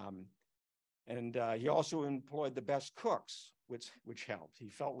 He also employed the best cooks, which helped. He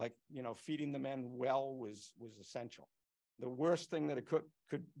felt like, feeding the men well was essential. The worst thing that a cook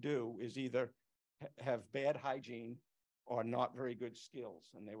could do is either have bad hygiene or not very good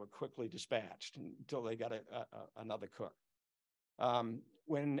skills, and they were quickly dispatched until they got another cook.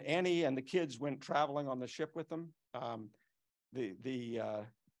 When Annie and the kids went traveling on the ship with them,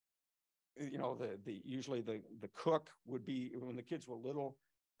 usually the cook would be, when the kids were little,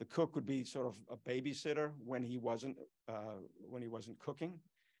 the cook would be sort of a babysitter when he wasn't cooking,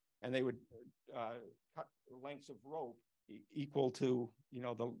 and they would cut lengths of rope equal to,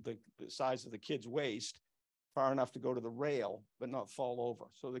 the size of the kid's waist, far enough to go to the rail, but not fall over.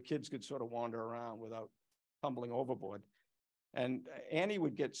 So the kids could sort of wander around without tumbling overboard. And Annie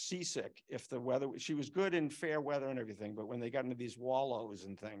would get seasick if the weather, she was good in fair weather and everything, but when they got into these wallows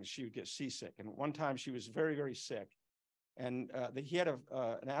and things, she would get seasick. And one time she was very, very sick. And he had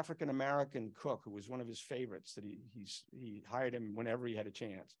an African-American cook who was one of his favorites, that he hired him whenever he had a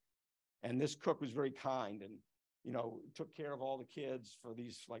chance. And this cook was very kind and, took care of all the kids for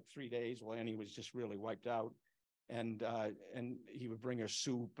these like 3 days while Annie was just really wiped out. And he would bring her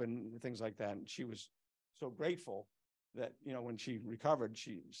soup and things like that. And she was so grateful that, when she recovered,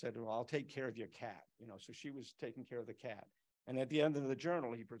 she said, well, I'll take care of your cat, so she was taking care of the cat. And at the end of the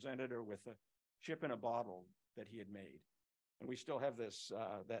journal, he presented her with a ship in a bottle that he had made. And we still have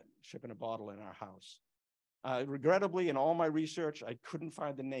that ship in a bottle in our house. Regrettably, in all my research, I couldn't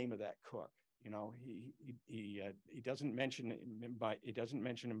find the name of that cook. He doesn't mention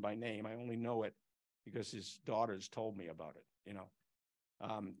him by name. I only know it because his daughters told me about it,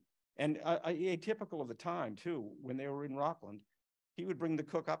 And atypical of the time, too, when they were in Rockland, he would bring the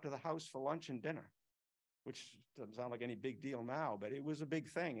cook up to the house for lunch and dinner, which doesn't sound like any big deal now, but it was a big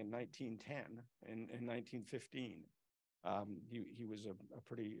thing in 1910 and in 1915. He was a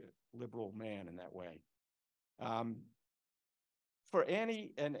pretty liberal man in that way. For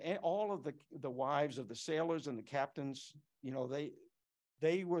Annie and all of the wives of the sailors and the captains,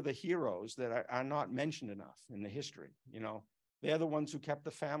 they were the heroes that are not mentioned enough in the history. They're the ones who kept the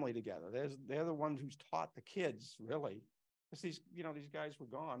family together. They're the ones who's taught the kids, really. Because these guys were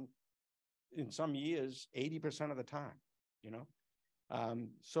gone in some years 80% of the time,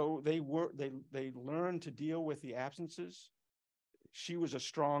 So they learned to deal with the absences. She was a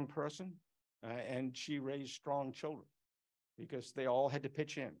strong person, and she raised strong children because they all had to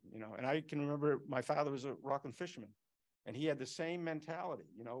pitch in, And I can remember my father was a Rockland fisherman, and he had the same mentality,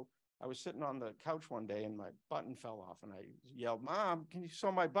 I was sitting on the couch one day and my button fell off and I yelled, Mom, can you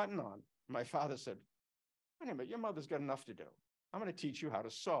sew my button on? My father said, wait a minute, your mother's got enough to do. I'm going to teach you how to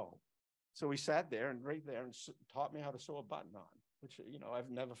sew. So he sat there and taught me how to sew a button on, which,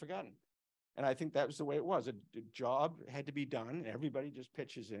 I've never forgotten. And I think that was the way it was. A job had to be done. Everybody just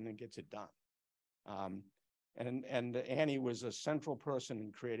pitches in and gets it done. And Annie was a central person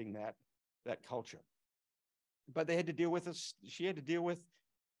in creating that culture. But they had to deal with us. She had to deal with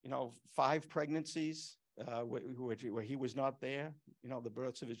 5 pregnancies where he was not there, the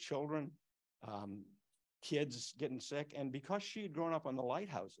births of his children, kids getting sick. And because she had grown up on the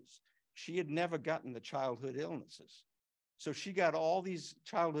lighthouses, she had never gotten the childhood illnesses. So she got all these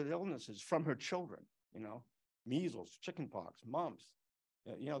childhood illnesses from her children, measles, chickenpox, mumps,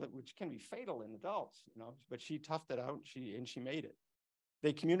 which can be fatal in adults, but she toughed it out and she made it.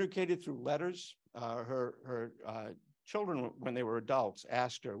 They communicated through letters. Her children, when they were adults,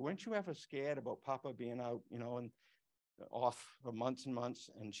 asked her, weren't you ever scared about Papa being out, and off for months and months?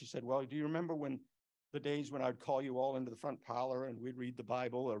 And she said, well, do you remember when the days when I'd call you all into the front parlor and we'd read the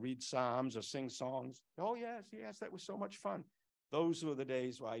Bible or read Psalms or sing songs? Oh, yes, that was so much fun. Those were the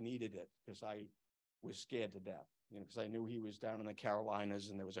days where I needed it because I was scared to death, because I knew he was down in the Carolinas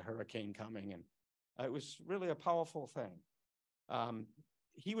and there was a hurricane coming. And it was really a powerful thing.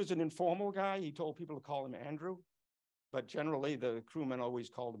 He was an informal guy. He told people to call him Andrew. But generally, the crewmen always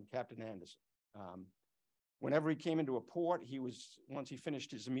called him Captain Anderson. Whenever he came into a port, once he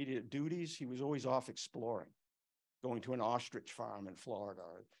finished his immediate duties, he was always off exploring, going to an ostrich farm in Florida,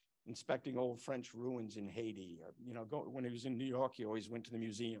 or inspecting old French ruins in Haiti. Or, when he was in New York, he always went to the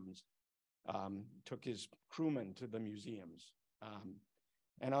museums, took his crewmen to the museums.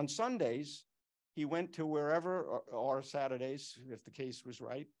 And on Sundays, he went to wherever, or Saturdays, if the case was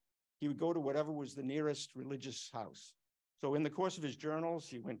right, he would go to whatever was the nearest religious house. So in the course of his journals,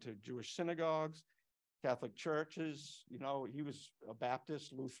 he went to Jewish synagogues, Catholic churches. He was a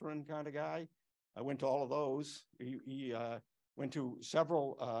Baptist, Lutheran kind of guy. I went to all of those. He went to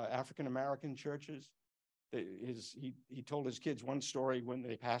several African-American churches. He told his kids one story when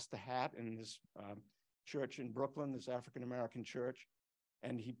they passed the hat in this church in Brooklyn, this African-American church,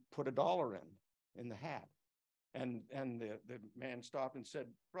 and he put $1 in the hat. And the man stopped and said,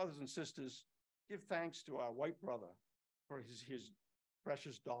 brothers and sisters, give thanks to our white brother for his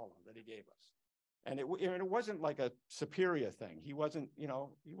precious dollar that he gave us. And it wasn't like a superior thing. He wasn't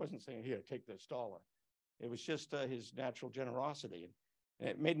saying, here, take this $1. It was just his natural generosity. And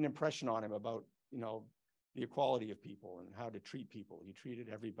it made an impression on him about, the equality of people and how to treat people. He treated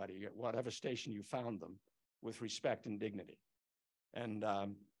everybody at whatever station you found them with respect and dignity. And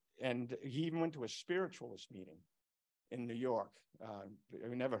he even went to a spiritualist meeting in New York.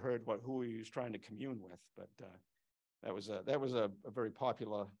 I never heard who he was trying to commune with, but That was a very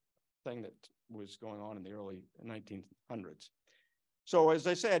popular thing that was going on in the early 1900s. So as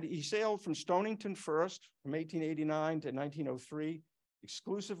I said, he sailed from Stonington first from 1889 to 1903,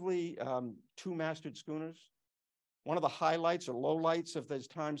 exclusively two-masted schooners. One of the highlights or lowlights of his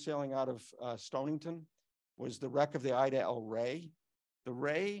time sailing out of Stonington was the wreck of the Ida El Rey. The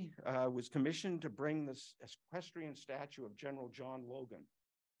Rey was commissioned to bring this equestrian statue of General John Logan,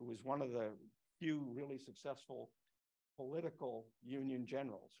 who was one of the few really successful political Union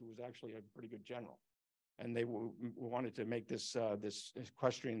generals, who was actually a pretty good general. And they wanted to make this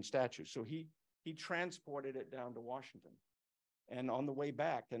equestrian statue. So he transported it down to Washington. And on the way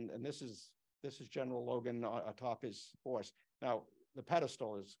back, and this is General Logan atop his horse. Now, the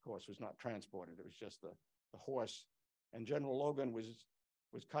pedestal, of course, was not transported. It was just the horse. And General Logan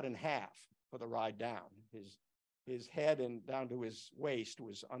was cut in half for the ride down. His head and down to his waist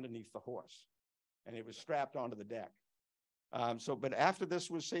was underneath the horse, and it was strapped onto the deck. But after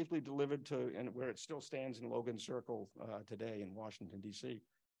this was safely delivered to, and where it still stands in Logan Circle today in Washington, D.C.,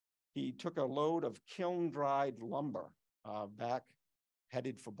 he took a load of kiln-dried lumber back,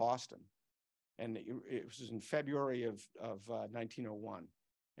 headed for Boston. And it was in February of 1901.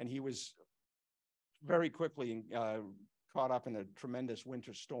 And he was very quickly caught up in a tremendous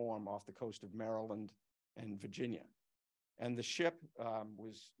winter storm off the coast of Maryland and Virginia. And the ship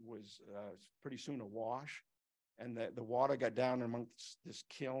was pretty soon awash. And the water got down amongst this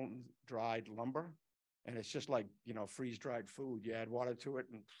kiln-dried lumber. And it's just like, freeze-dried food. You add water to it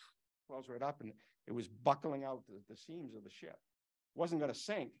and it swells right up. And it was buckling out the seams of the ship. It wasn't going to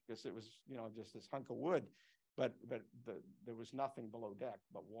sink because it was, just this hunk of wood. But there was nothing below deck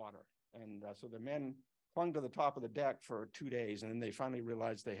but water. And so the men clung to the top of the deck for 2 days. And then they finally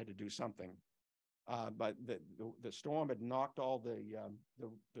realized they had to do something. But the storm had knocked all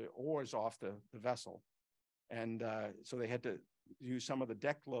the oars off the vessel. And so they had to use some of the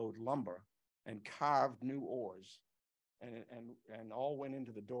deck load lumber and carved new oars, and all went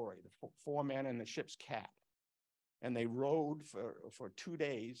into the dory, the four men and the ship's cat. And they rowed for 2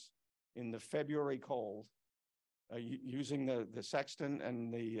 days in the February cold, using the sextant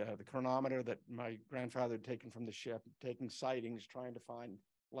and the chronometer that my grandfather had taken from the ship, taking sightings, trying to find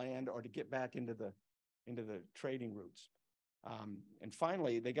land or to get back into the trading routes. And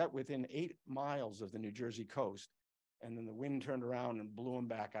finally, they got within 8 miles of the New Jersey coast, and then the wind turned around and blew them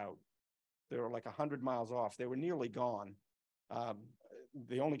back out. They were like 100 miles off. They were nearly gone.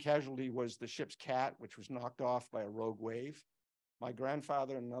 The only casualty was the ship's cat, which was knocked off by a rogue wave. My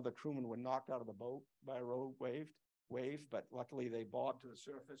grandfather and another crewman were knocked out of the boat by a rogue wave, but luckily they bobbed to the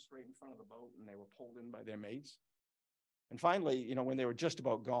surface right in front of the boat, and they were pulled in by their mates. And finally, when they were just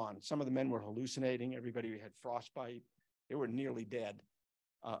about gone, some of the men were hallucinating. Everybody had frostbite. They were nearly dead.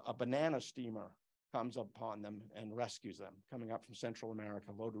 A banana steamer comes upon them and rescues them, coming up from Central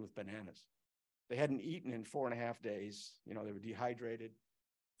America, loaded with bananas. They hadn't eaten in 4.5 days. They were dehydrated.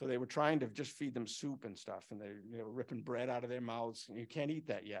 So they were trying to just feed them soup and stuff, and they were ripping bread out of their mouths. You can't eat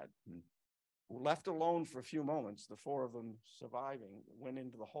that yet. And left alone for a few moments, the 4 of them surviving went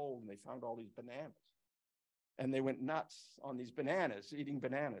into the hold, and they found all these bananas. And they went nuts on these bananas, eating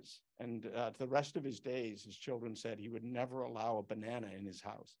bananas. And the rest of his days, his children said he would never allow a banana in his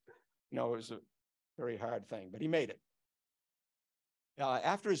house. It was a very hard thing, but he made it.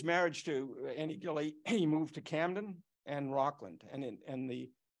 After his marriage to Annie Gilley, he moved to Camden and Rockland.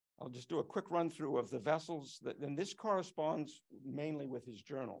 I'll just do a quick run through of the vessels, and this corresponds mainly with his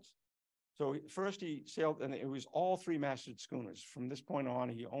journals. So first he sailed, and it was all 3-masted schooners. From this point on,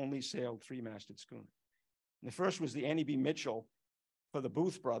 he only sailed 3-masted schooners. And the first was the Annie B. Mitchell for the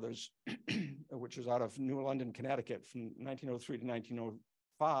Booth brothers, which was out of New London, Connecticut from 1903 to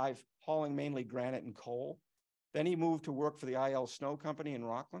 1905, hauling mainly granite and coal. Then he moved to work for the I.L. Snow Company in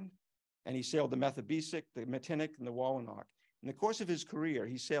Rockland, and he sailed the Methabesic, the Matinic, and the Wawanock. In the course of his career,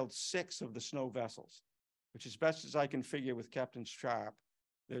 he sailed 6 of the snow vessels, which, as best as I can figure with Captain Sharp,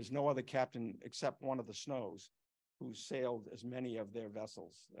 there's no other captain except one of the Snows who sailed as many of their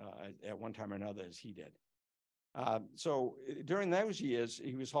vessels at one time or another as he did. So during those years,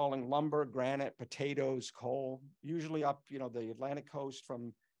 he was hauling lumber, granite, potatoes, coal, usually up, the Atlantic coast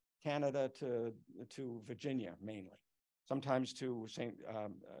from Canada to Virginia, mainly, sometimes to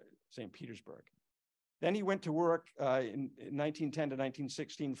St. Petersburg. Then he went to work in 1910 to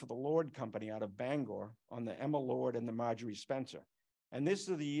 1916 for the Lord Company out of Bangor on the Emma Lord and the Marjorie Spencer. And this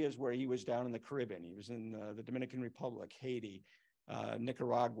are the years where he was down in the Caribbean. He was in the Dominican Republic, Haiti,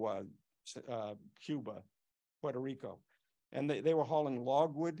 Nicaragua, Cuba, Puerto Rico. And they were hauling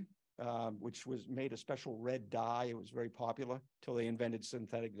logwood, which was made a special red dye. It was very popular till they invented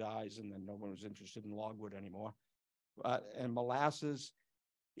synthetic dyes, and then no one was interested in logwood anymore. and molasses.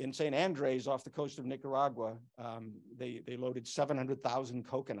 In St. Andres off the coast of Nicaragua, they loaded 700,000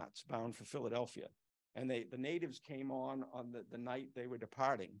 coconuts bound for Philadelphia. And the natives came on the night they were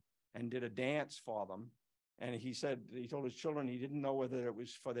departing and did a dance for them. And he told his children he didn't know whether it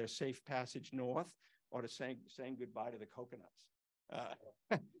was for their safe passage north or to saying goodbye to the coconuts.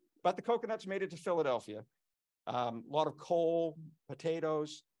 But the coconuts made it to Philadelphia. A lot of coal,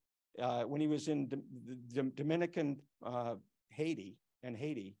 potatoes. When he was in the Dominican Haiti,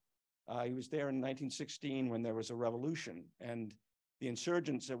 he was there in 1916 when there was a revolution, and the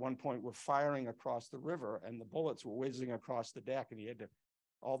insurgents at one point were firing across the river, and the bullets were whizzing across the deck, and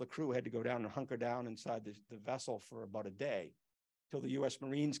all the crew had to go down and hunker down inside the vessel for about a day, till the U.S.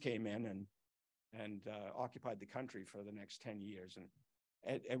 Marines came in and occupied the country for the next 10 years.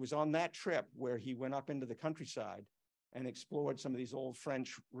 And it was on that trip where he went up into the countryside and explored some of these old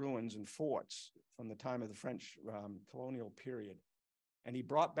French ruins and forts from the time of the French colonial period. And he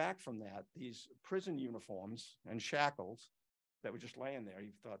brought back from that these prison uniforms and shackles that were just laying there.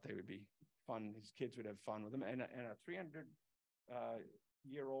 He thought they would be fun. His kids would have fun with them. And a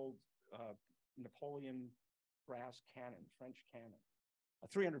 300-year-old Napoleon brass cannon, French cannon, a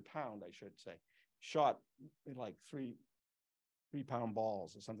 300-pound, I should say, shot in like three-pound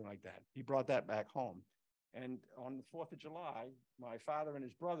balls or something like that. He brought that back home. And on the 4th of July, my father and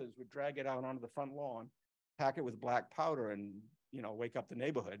his brothers would drag it out onto the front lawn, pack it with black powder, and wake up the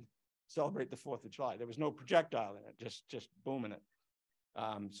neighborhood, celebrate the 4th of July. There was no projectile in it, just booming it.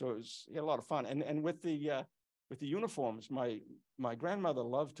 So he had a lot of fun. And with the uniforms, my grandmother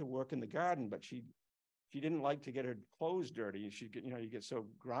loved to work in the garden, but she didn't like to get her clothes dirty. You get so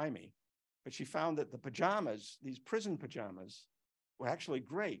grimy. But she found that the pajamas, these prison pajamas, were actually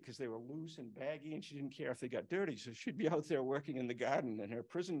great because they were loose and baggy, and she didn't care if they got dirty. So she'd be out there working in the garden in her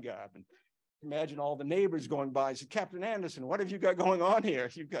prison garb. And imagine all the neighbors going by and said, "Captain Anderson, what have you got going on here?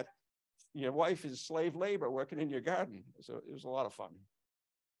 You've got your wife is slave labor working in your garden." So it was a lot of fun.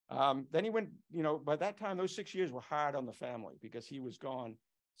 Then he went, by that time, those 6 years were hard on the family because he was gone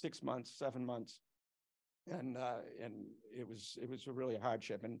 6 months, 7 months. And it was really a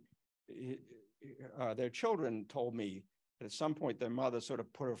hardship. And their children told me that at some point their mother sort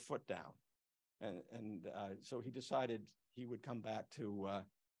of put her foot down. And so he decided he would come back to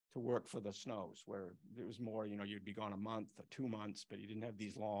work for the Snows, where it was more, you'd be gone a month or 2 months, but you didn't have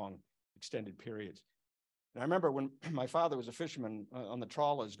these long extended periods. And I remember when my father was a fisherman on the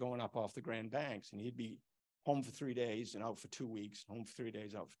trawlers going up off the Grand Banks, and he'd be home for 3 days and out for 2 weeks, home for 3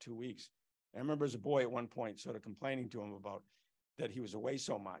 days, out for 2 weeks. And I remember as a boy at one point sort of complaining to him about that he was away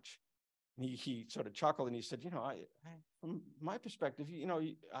so much. And he sort of chuckled and he said, from my perspective,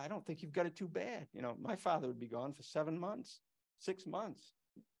 I don't think you've got it too bad. My father would be gone for 7 months, 6 months.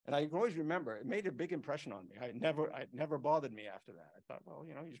 And I can always remember, it made a big impression on me. It never bothered me after that. I thought, well,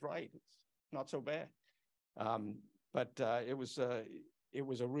 he's right. It's not so bad. But it was a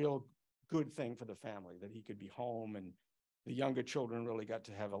real good thing for the family that he could be home, and the younger children really got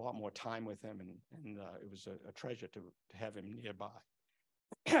to have a lot more time with him, and it was a treasure to have him nearby.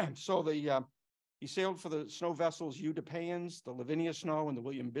 So he sailed for the snow vessels Udipayans, the Lavinia Snow, and the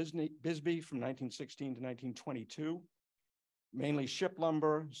William Bisbee from 1916 to 1922. Mainly ship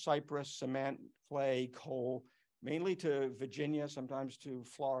lumber, cypress, cement, clay, coal, mainly to Virginia, sometimes to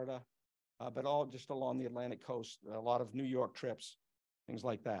Florida, but all just along the Atlantic coast, a lot of New York trips, things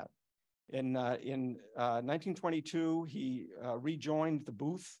like that. In 1922, he rejoined the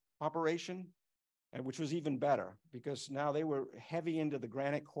Booth operation, which was even better because now they were heavy into the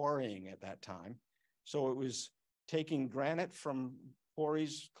granite quarrying at that time. So it was taking granite from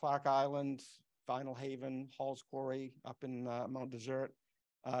quarries, Clark Island, Final Haven, Hall's Quarry up in Mount Desert,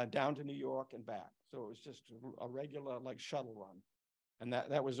 down to New York and back. So it was just a regular shuttle run. And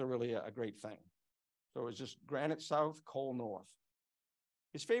that was really a great thing. So it was just granite south, coal north.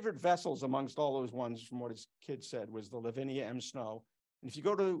 His favorite vessels amongst all those ones, from what his kids said, was the Lavinia M. Snow. And if you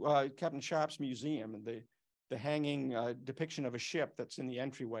go to Captain Sharp's museum, and the hanging depiction of a ship that's in the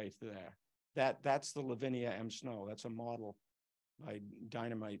entryway there, that's the Lavinia M. Snow. That's a model by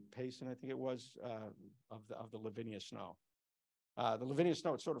Dynamite Payson, I think it was, of the Lavinia Snow. The Lavinia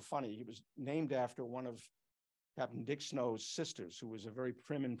Snow, it's sort of funny. He was named after one of Captain Dick Snow's sisters, who was a very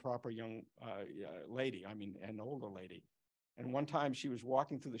prim and proper young lady, an older lady. And one time she was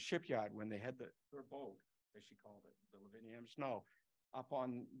walking through the shipyard when they had her boat, as she called it, the Lavinia M. Snow, up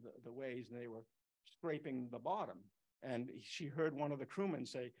on the ways, and they were scraping the bottom. And she heard one of the crewmen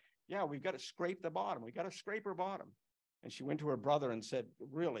say, "Yeah, we've got to scrape the bottom. We got to scrape her bottom." And she went to her brother and said,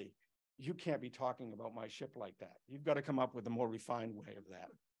 "Really, you can't be talking about my ship like that. You've got to come up with a more refined way of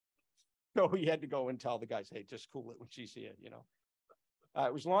that." So he had to go and tell the guys, hey, just cool it when she's here, you know.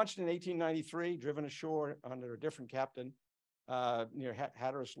 It was launched in 1893, driven ashore under a different captain near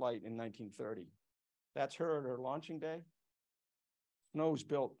Hatteras Light in 1930. That's her at her launching day. Snow's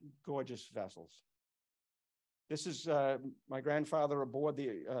built gorgeous vessels. This is my grandfather aboard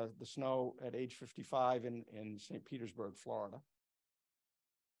the Snow at age 55 in St. Petersburg, Florida.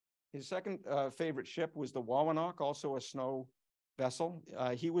 His second favorite ship was the Wawanock, also a snow vessel.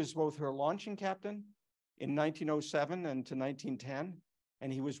 He was both her launching captain in 1907 and to 1910,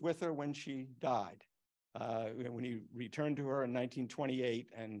 and he was with her when she died, when he returned to her in 1928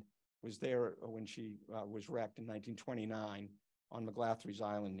 and was there when she was wrecked in 1929 on McGlathry's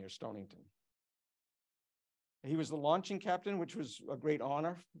Island near Stonington. He was the launching captain, which was a great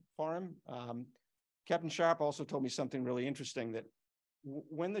honor for him. Captain Sharp also told me something really interesting, that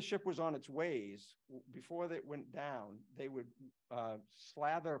when the ship was on its ways, before it went down, they would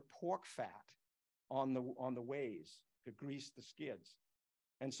slather pork fat on the ways to grease the skids.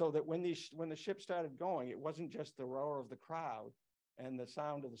 And so that when the ship started going, it wasn't just the roar of the crowd and the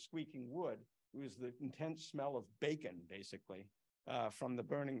sound of the squeaking wood. It was the intense smell of bacon, basically, from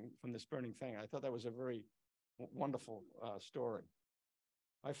this burning thing. I thought that was a very wonderful story.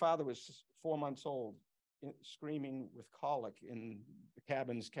 My father was 4 months old, screaming with colic in the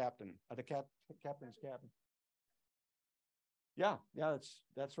captain's cabin. Yeah,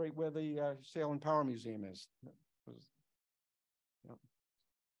 that's right where the Sail and Power Museum is.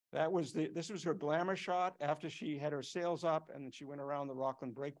 This was her glamour shot after she had her sails up and she went around the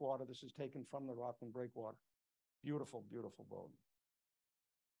Rockland Breakwater. This is taken from the Rockland Breakwater. Beautiful, beautiful boat.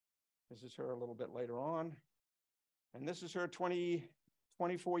 This is her a little bit later on. And this is her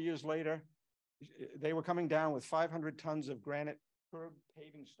 24 years later. They were coming down with 500 tons of granite curved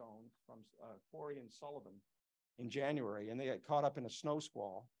paving stone from Quarry and Sullivan in January, and they got caught up in a snow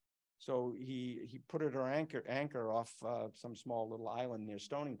squall. So he put her anchor off some small little island near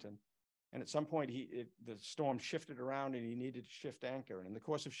Stonington. And at some point, the storm shifted around and he needed to shift anchor. And in the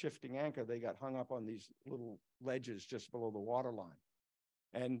course of shifting anchor, they got hung up on these little ledges just below the water line.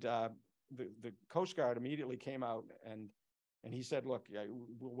 And the Coast Guard immediately came out and he said, look,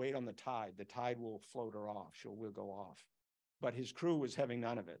 we'll wait on the tide. The tide will float her off. We'll go off. But his crew was having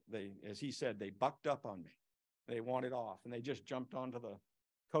none of it. As he said, they bucked up on me. They wanted off and they just jumped onto the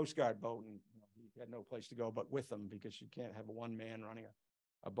Coast Guard boat, and he had no place to go but with them, because you can't have one man running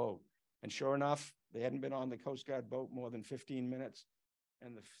a boat. And sure enough, they hadn't been on the Coast Guard boat more than 15 minutes,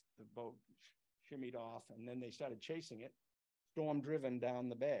 and the boat shimmied off, and then they started chasing it, storm-driven down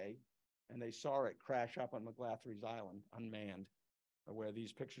the bay, and they saw it crash up on McGlathry's Island, unmanned, where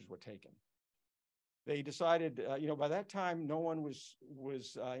these pictures were taken. They decided, by that time, no one was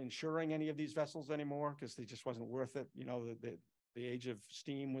insuring any of these vessels anymore, because they just wasn't worth it. The age of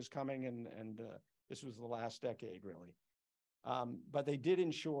steam was coming, and this was the last decade, really. But they did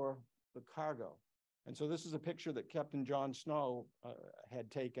insure the cargo. And so this is a picture that Captain John Snow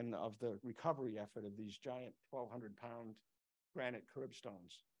had taken of the recovery effort of these giant 1,200-pound granite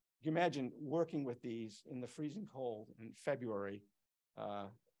curbstones. You can imagine working with these in the freezing cold in February.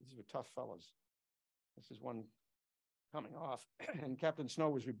 These were tough fellas. This is one coming off. And Captain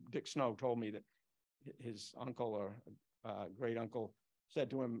Snow Dick Snow told me that his uncle or great uncle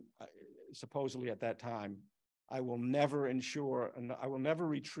said to him, supposedly at that time, I will never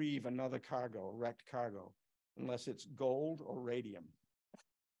retrieve another wrecked cargo, unless it's gold or radium.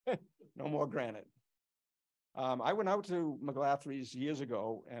 No more granite. I went out to McGlathry's years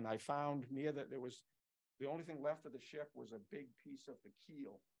ago, and I found near that the only thing left of the ship was a big piece of the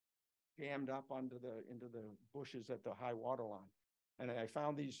keel jammed up into the bushes at the high water line. And I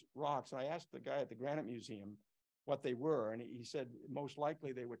found these rocks, and I asked the guy at the Granite Museum what they were, and he said most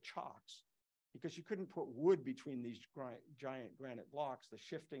likely they were chalks, because you couldn't put wood between these giant granite blocks. The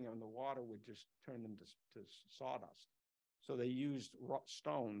shifting on the water would just turn them to sawdust. So they used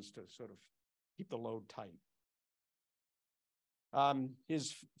stones to sort of keep the load tight.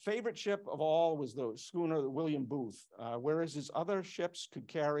 His favorite ship of all was the schooner William Booth, whereas his other ships could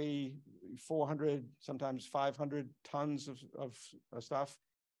carry 400, sometimes 500 tons of stuff.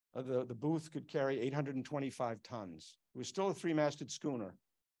 The Booth could carry 825 tons. It was still a three-masted schooner,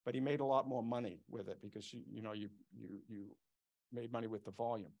 but he made a lot more money with it, because you made money with the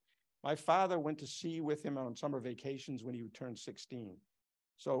volume. My father went to sea with him on summer vacations when he turned 16.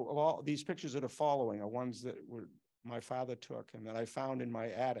 So all these pictures that are following are ones that my father took and that I found in my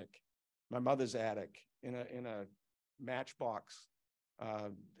attic, my mother's attic, in a matchbox,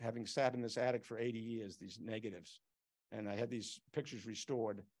 having sat in this attic for 80 years, these negatives. And I had these pictures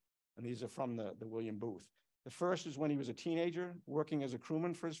restored, and these are from the William Booth. The first is when he was a teenager, working as a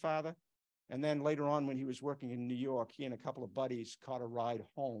crewman for his father. And then later on, when he was working in New York, he and a couple of buddies caught a ride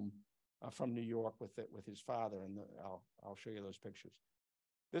home from New York with his father, and I'll show you those pictures.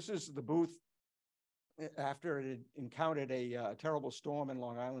 This is the booth after it had encountered a terrible storm in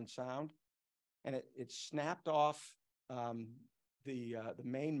Long Island Sound, and it snapped off the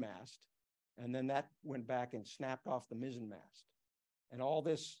main mast, and then that went back and snapped off the mizzen mast. And all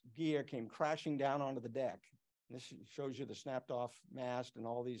this gear came crashing down onto the deck. And this shows you the snapped off mast and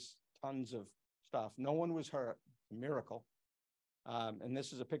all these tons of stuff. No one was hurt, a miracle. And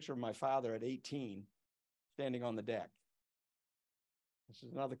this is a picture of my father at 18, standing on the deck. This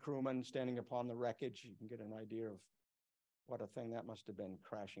is another crewman standing upon the wreckage. You can get an idea of what a thing that must have been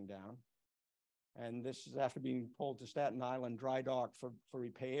crashing down. And this is after being pulled to Staten Island dry dock for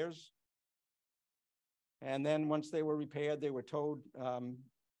repairs. And then once they were repaired, they were towed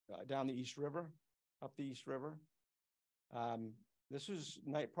down the East River, up the East River. This was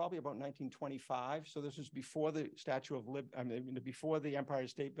probably about 1925. So this was before the Statue of before the Empire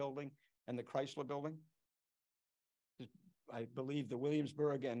State Building and the Chrysler Building. I believe the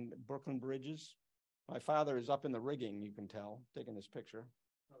Williamsburg and Brooklyn bridges. My father is up in the rigging, you can tell, taking this picture.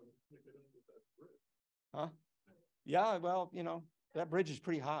 Huh? Yeah, well, you know, that bridge is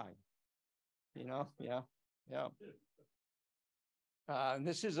pretty high. You know, yeah. And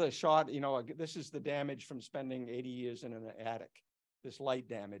this is a shot, you know, this is the damage from spending 80 years in an attic, this light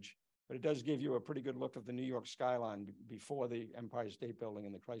damage. But it does give you a pretty good look of the New York skyline before the Empire State Building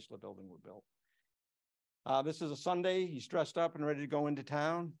and the Chrysler Building were built. This is a Sunday. He's dressed up and ready to go into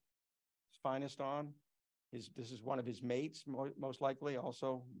town. His finest on. This is one of his mates, most likely,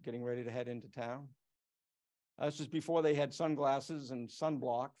 also getting ready to head into town. This is before they had sunglasses and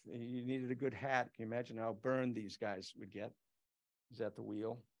sunblock. You needed a good hat. Can you imagine how burned these guys would get? He's at the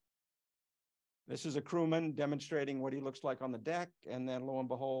wheel. This is a crewman demonstrating what he looks like on the deck, and then lo and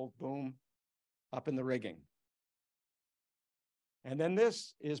behold, boom, up in the rigging. And then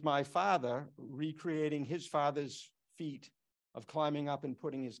this is my father recreating his father's feat of climbing up and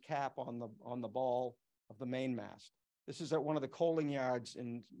putting his cap on the ball of the mainmast. This is at one of the coaling yards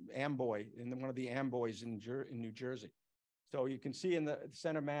in Amboy, in one of the Amboys in New Jersey. So you can see in the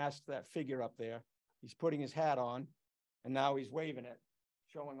center mast, that figure up there. He's putting his hat on, and now he's waving it,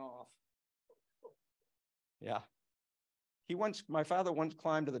 showing off. Yeah. My father once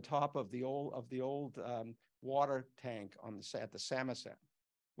climbed to the top of the old water tank at the Samoset.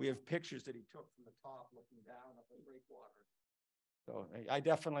 We have pictures that he took from the top looking down at the breakwater. So I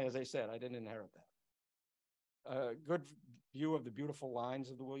definitely, as I said, I didn't inherit that. A good view of the beautiful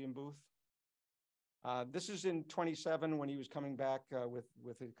lines of the William Booth. This is in 27 when he was coming back with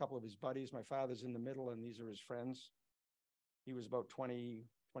a couple of his buddies. My father's in the middle, and these are his friends. He was about 20,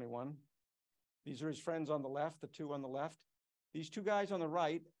 21. These are his friends on the left, the two on the left. These two guys on the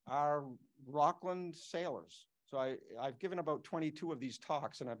right are Rockland sailors. So I've given about 22 of these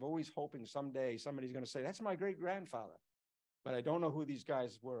talks, and I'm always hoping someday somebody's going to say, that's my great-grandfather. But I don't know who these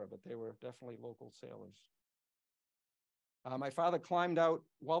guys were, but they were definitely local sailors. My father climbed out,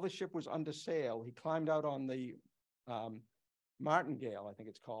 while the ship was under sail, he climbed out on the martingale, I think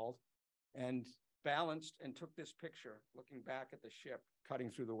it's called, and balanced and took this picture, looking back at the ship, cutting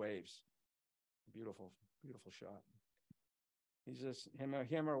through the waves. Beautiful, beautiful shot. He's just,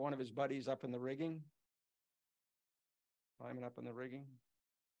 him or one of his buddies up in the rigging, climbing up in the rigging.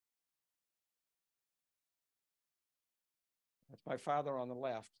 That's my father on the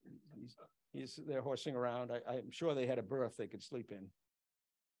left. They're horsing around. I'm sure they had a berth they could sleep in.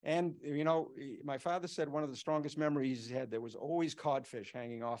 And, you know, my father said one of the strongest memories he had, there was always codfish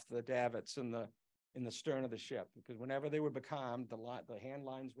hanging off the davits in the stern of the ship, because whenever they were becalmed, the hand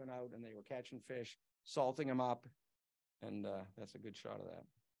lines went out and they were catching fish, salting them up. And that's a good shot of that.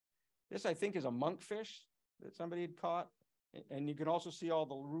 This, I think, is a monkfish that somebody had caught. And you can also see all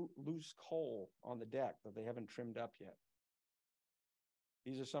the loose coal on the deck that they haven't trimmed up yet.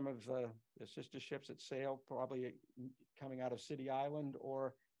 These are some of the sister ships that sailed, probably coming out of City Island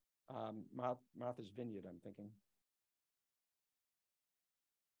or Martha's Vineyard, I'm thinking.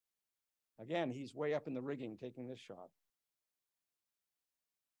 Again, he's way up in the rigging taking this shot.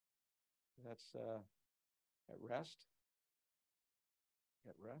 That's at rest.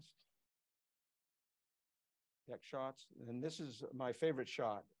 At rest. Deck shots. And this is my favorite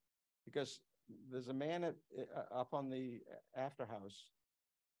shot, because there's a man up on the afterhouse,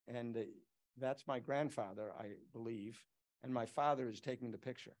 and that's my grandfather, I believe, and my father is taking the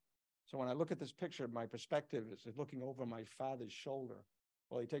picture. So when I look at this picture, my perspective is looking over my father's shoulder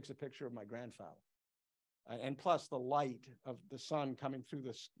while he takes a picture of my grandfather. And plus the light of the sun coming through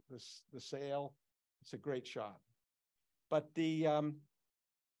the sail. It's a great shot. But the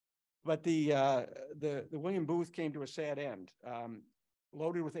But the William Booth came to a sad end,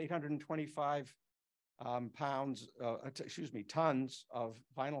 loaded with 825 tons of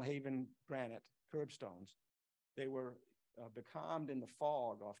Vinyl Haven granite curbstones. They were becalmed in the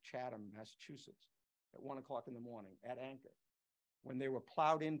fog off Chatham, Massachusetts, at 1 o'clock in the morning at anchor, when they were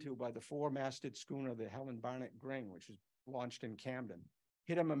plowed into by the four-masted schooner, the Helen Barnett Gring, which was launched in Camden,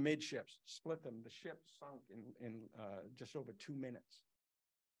 hit them amidships, split them. The ship sunk in just over 2 minutes.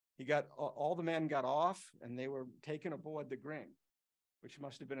 All the men got off, and they were taken aboard the Gring, which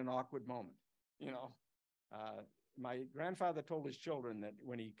must have been an awkward moment. My grandfather told his children that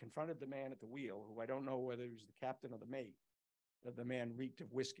when he confronted the man at the wheel, who I don't know whether he was the captain or the mate, that the man reeked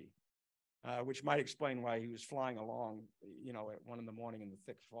of whiskey, which might explain why he was flying along, at 1 in the morning in the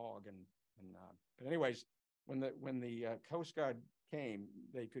thick fog. But anyways, when the Coast Guard came,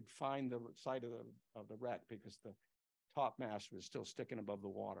 they could find the site of the wreck because the topmast was still sticking above the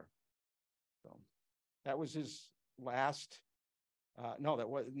water. So that was his last.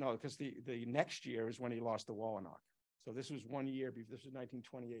 Because the next year is when he lost the Wallanock. So this was 1 year. This was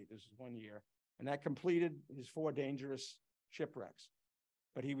 1928. This is 1 year, and that completed his 4 dangerous shipwrecks.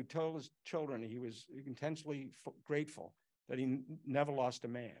 But he would tell his children he was intensely grateful that he never lost a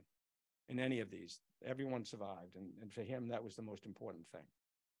man in any of these. Everyone survived, and for him that was the most important thing.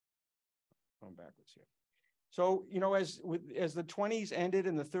 Going backwards here. So as the 20s ended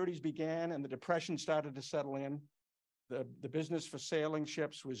and the 30s began and the Depression started to settle in, the business for sailing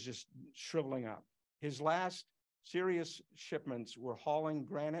ships was just shriveling up. His last serious shipments were hauling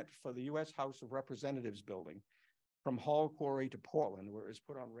granite for the U.S. House of Representatives building from Hall Quarry to Portland, where it was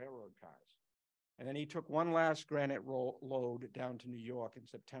put on railroad cars. And then he took one last granite load down to New York in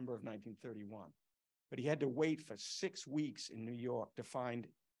September of 1931. But he had to wait for 6 weeks in New York to find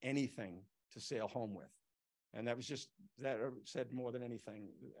anything to sail home with. And that said more than anything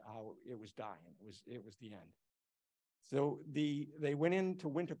how it was dying. It was the end. So they went into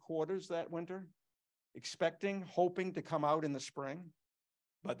winter quarters that winter, hoping to come out in the spring,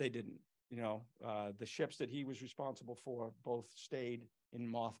 but they didn't. The ships that he was responsible for both stayed in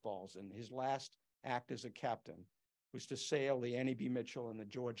mothballs, and his last act as a captain was to sail the Annie B. Mitchell and the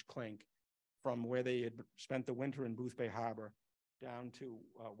George Clink from where they had spent the winter in Boothbay Harbor down to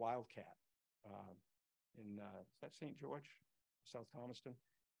Wildcat in is that St. George, South Thomaston,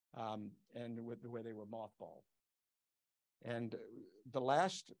 and where they were mothballed. And the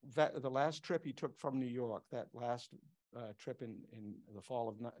last trip he took from New York, that last trip in the fall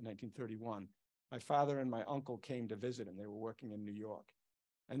of 1931, my father and my uncle came to visit him. They were working in New York.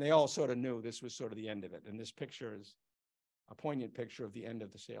 And they all sort of knew this was sort of the end of it. And this picture is a poignant picture of the end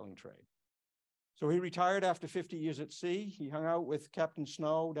of the sailing trade. So he retired after 50 years at sea. He hung out with Captain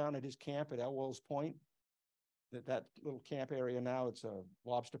Snow down at his camp at Elwell's Point. That little camp area now, it's a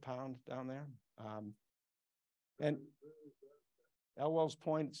lobster pound down there. And Elwell's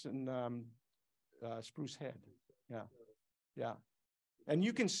Point's in Spruce Head. Yeah. And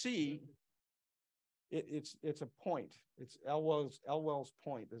you can see it's a point. It's Elwell's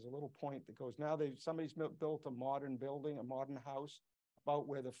Point. There's a little point that goes. Now somebody's built a modern building, a modern house, about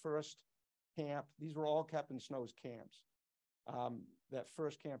where the first camp. These were all Captain Snow's camps. That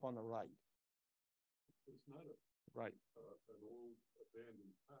first camp on the right. It's not an old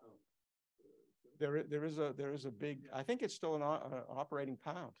abandoned town. There is a big, I think it's still an operating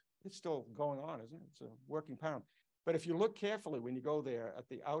pound. It's still going on, isn't it? It's a working pound. But if you look carefully when you go there, at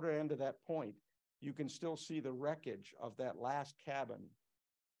the outer end of that point, you can still see the wreckage of that last cabin.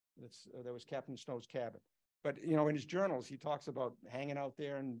 That was Captain Snow's cabin. But, in his journals, he talks about hanging out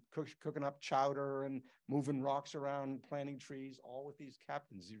there and cooking up chowder and moving rocks around, planting trees, all with these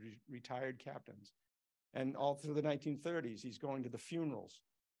captains, these retired captains. And all through the 1930s, he's going to the funerals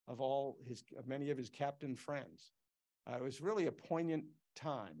of many of his captain friends. It was really a poignant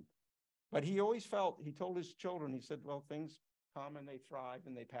time. But he always he told his children, he said, well, things come and they thrive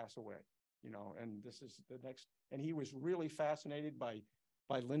and they pass away, and this is the next. And he was really fascinated by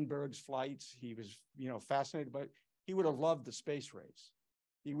Lindbergh's flights. He was, fascinated by, he would have loved the space race.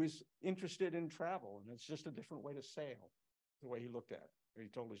 He was interested in travel, and it's just a different way to sail, the way he looked at it, he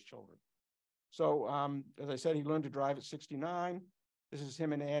told his children. So, as I said, he learned to drive at 69. This is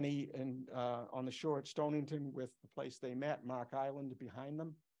him and Annie on the shore at Stonington with the place they met, Mark Island, behind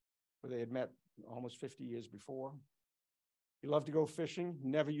them, where they had met almost 50 years before. He loved to go fishing,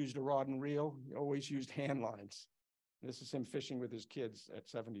 never used a rod and reel. He always used hand lines. This is him fishing with his kids at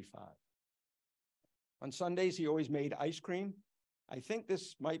 75. On Sundays, he always made ice cream. I think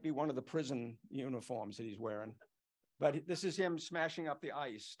this might be one of the prison uniforms that he's wearing. But this is him smashing up the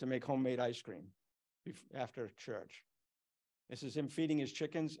ice to make homemade ice cream after church. This is him feeding his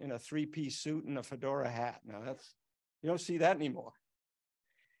chickens in a three-piece suit and a fedora hat. Now you don't see that anymore.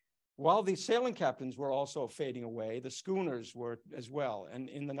 While the sailing captains were also fading away, the schooners were as well. And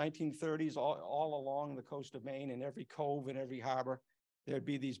in the 1930s, all along the coast of Maine, in every cove and every harbor, there'd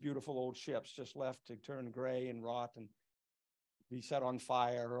be these beautiful old ships just left to turn gray and rot and be set on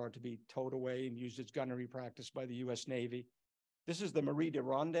fire or to be towed away and used as gunnery practice by the U.S. Navy. This is the Marie de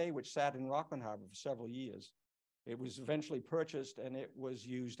Ronde, which sat in Rockland Harbor for several years. It was eventually purchased and it was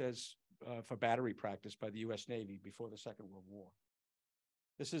used as for battery practice by the U.S. Navy before the Second World War.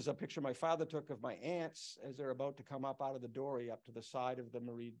 This is a picture my father took of my aunts as they're about to come up out of the dory up to the side of the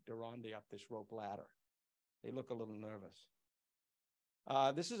Marie de Ronde up this rope ladder. They look a little nervous.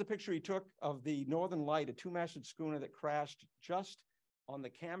 This is a picture he took of the Northern Light, a two-masted schooner that crashed just on the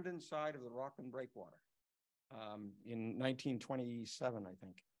Camden side of the Rockland Breakwater in 1927, I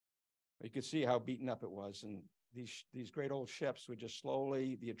think. You could see how beaten up it was. And these great old ships were just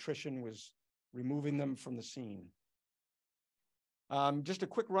slowly, the attrition was removing them from the scene. Just a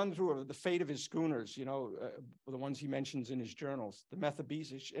quick run through of the fate of his schooners, you know, the ones he mentions in his journals. The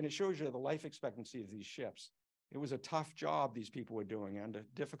Methabese, and it shows you the life expectancy of these ships. It was a tough job these people were doing under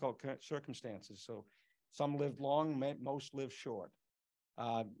difficult circumstances. So some lived long, most lived short.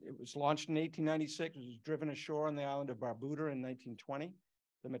 It was launched in 1896. It was driven ashore on the island of Barbuda in 1920.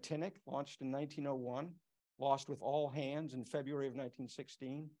 The Matinic, launched in 1901, lost with all hands in February of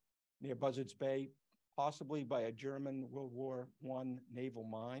 1916 near Buzzards Bay, possibly by a German World War I naval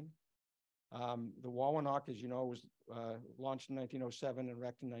mine. The Wawanok, as you know, was launched in 1907 and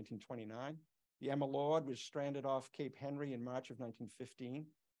wrecked in 1929. The Emma Lord was stranded off Cape Henry in March of 1915.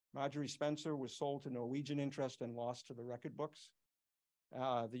 Marjorie Spencer was sold to Norwegian interest and lost to the record books.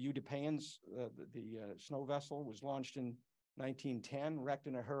 The Udipayans, the snow vessel, was launched in 1910, wrecked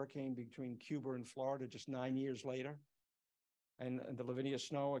in a hurricane between Cuba and Florida just 9 years later. And the Lavinia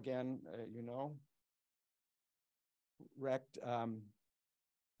Snow, again, you know, wrecked.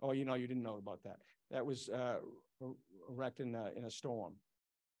 Oh, you know, you didn't know about that. That was wrecked in a storm.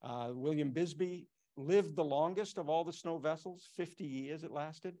 William Bisbee lived the longest of all the snow vessels, 50 years it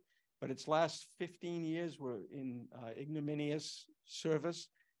lasted, but its last 15 years were in ignominious service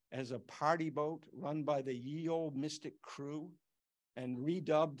as a party boat run by the Ye Olde Mystic crew and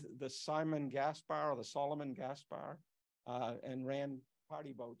redubbed the Simon Gaspar or the Solomon Gaspar and ran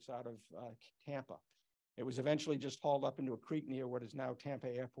party boats out of Tampa. It was eventually just hauled up into a creek near what is now Tampa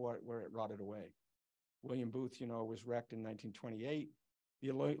Airport where it rotted away. William Booth, you know, was wrecked in 1928. The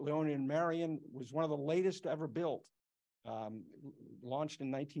Leonian Marion was one of the latest ever built, launched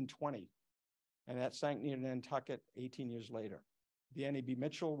in 1920, and that sank near Nantucket 18 years later. The Annie B.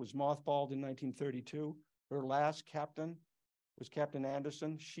 Mitchell was mothballed in 1932. Her last captain was Captain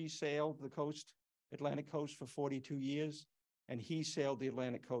Anderson. She sailed the Atlantic coast for 42 years, and he sailed the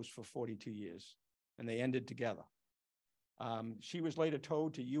Atlantic coast for 42 years, and they ended together. She was later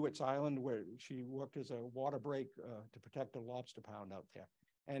towed to Hewitt's Island, where she worked as a water break to protect a lobster pound out there.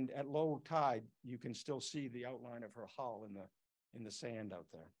 And at low tide, you can still see the outline of her hull in the sand out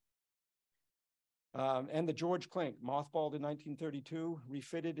there. And the George Clink, mothballed in 1932,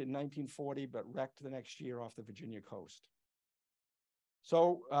 refitted in 1940, but wrecked the next year off the Virginia coast.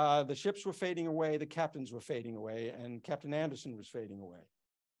 So the ships were fading away, the captains were fading away, and Captain Anderson was fading away.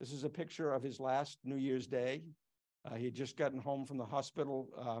 This is a picture of his last New Year's Day. He had just gotten home from the hospital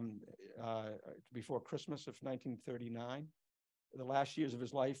before Christmas of 1939. The last years of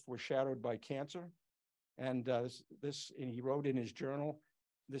his life were shadowed by cancer. And and he wrote in his journal,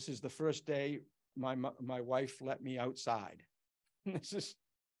 "This is the first day my wife let me outside."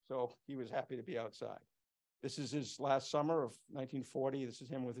 So he was happy to be outside. This is his last summer of 1940. This is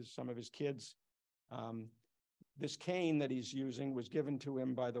him with some of his kids. This cane that he's using was given to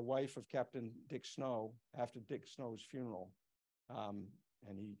him by the wife of Captain Dick Snow after Dick Snow's funeral.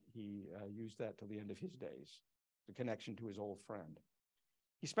 And he used that till the end of his days, the connection to his old friend.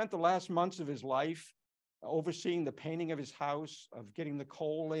 He spent the last months of his life overseeing the painting of his house, of getting the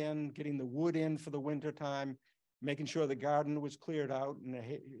coal in, getting the wood in for the winter time, making sure the garden was cleared out and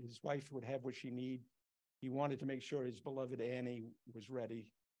his wife would have what she needed. He wanted to make sure his beloved Annie was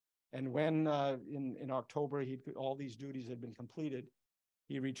ready. And when in October, all these duties had been completed,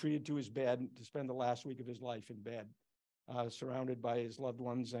 he retreated to his bed to spend the last week of his life in bed, surrounded by his loved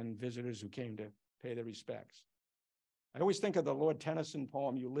ones and visitors who came to pay their respects. I always think of the Lord Tennyson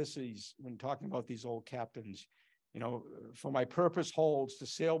poem, Ulysses, when talking about these old captains. You know, "For my purpose holds to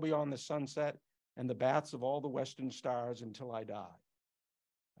sail beyond the sunset and the baths of all the western stars until I die."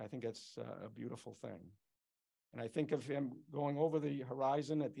 I think that's a beautiful thing. And I think of him going over the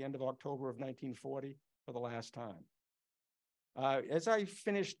horizon at the end of October of 1940 for the last time. As I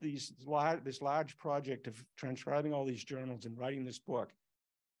finished this large project of transcribing all these journals and writing this book,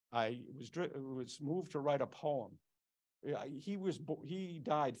 I was moved to write a poem. He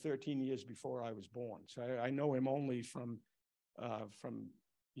died 13 years before I was born, so I know him only from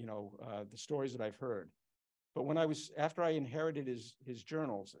the stories that I've heard. But after I inherited his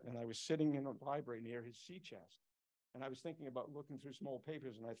journals, and I was sitting in a library near his sea chest, and I was thinking about looking through some old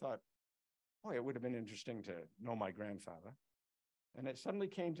papers, and I thought, oh, it would have been interesting to know my grandfather. And it suddenly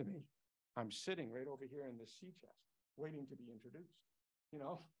came to me, I'm sitting right over here in this sea chest, waiting to be introduced,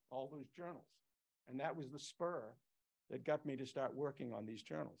 all those journals. And that was the spur that got me to start working on these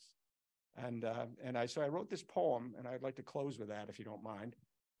journals. So I wrote this poem, and I'd like to close with that, if you don't mind.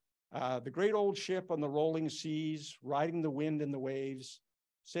 The great old ship on the rolling seas, riding the wind and the waves,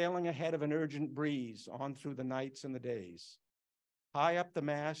 sailing ahead of an urgent breeze on through the nights and the days. High up the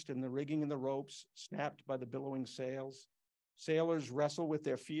mast and the rigging and the ropes, snapped by the billowing sails, sailors wrestle with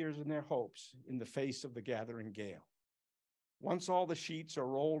their fears and their hopes in the face of the gathering gale. Once all the sheets are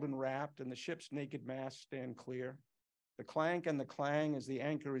rolled and wrapped and the ship's naked masts stand clear, the clank and the clang as the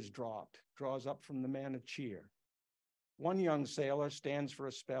anchor is dropped draws up from the man a cheer. One young sailor stands for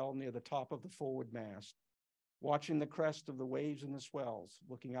a spell near the top of the forward mast, watching the crest of the waves and the swells,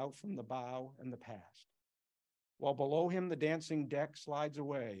 looking out from the bow and the past. While below him the dancing deck slides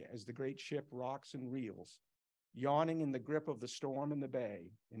away as the great ship rocks and reels, yawning in the grip of the storm in the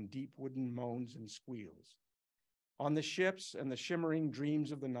bay in deep wooden moans and squeals. On the ships and the shimmering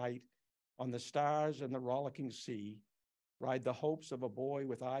dreams of the night, on the stars and the rollicking sea, ride the hopes of a boy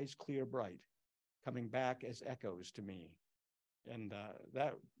with eyes clear bright, coming back as echoes to me. And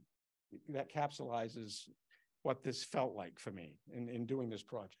that capsulizes what this felt like for me in doing this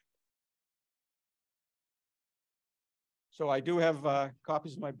project. So I do have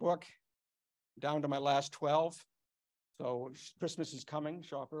copies of my book, down to my last 12. So Christmas is coming,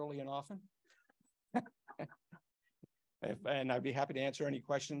 shop early and often. And I'd be happy to answer any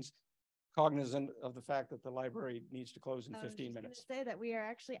questions, cognizant of the fact that the library needs to close in 15 minutes. I was say that we are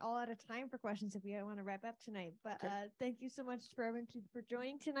actually all out of time for questions if we want to wrap up tonight. But okay. Thank you so much for everyone for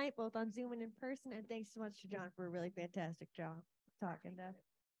joining tonight, both on Zoom and in person. And thanks so much to John for a really fantastic job talking to.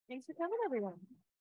 Thanks for coming, everyone.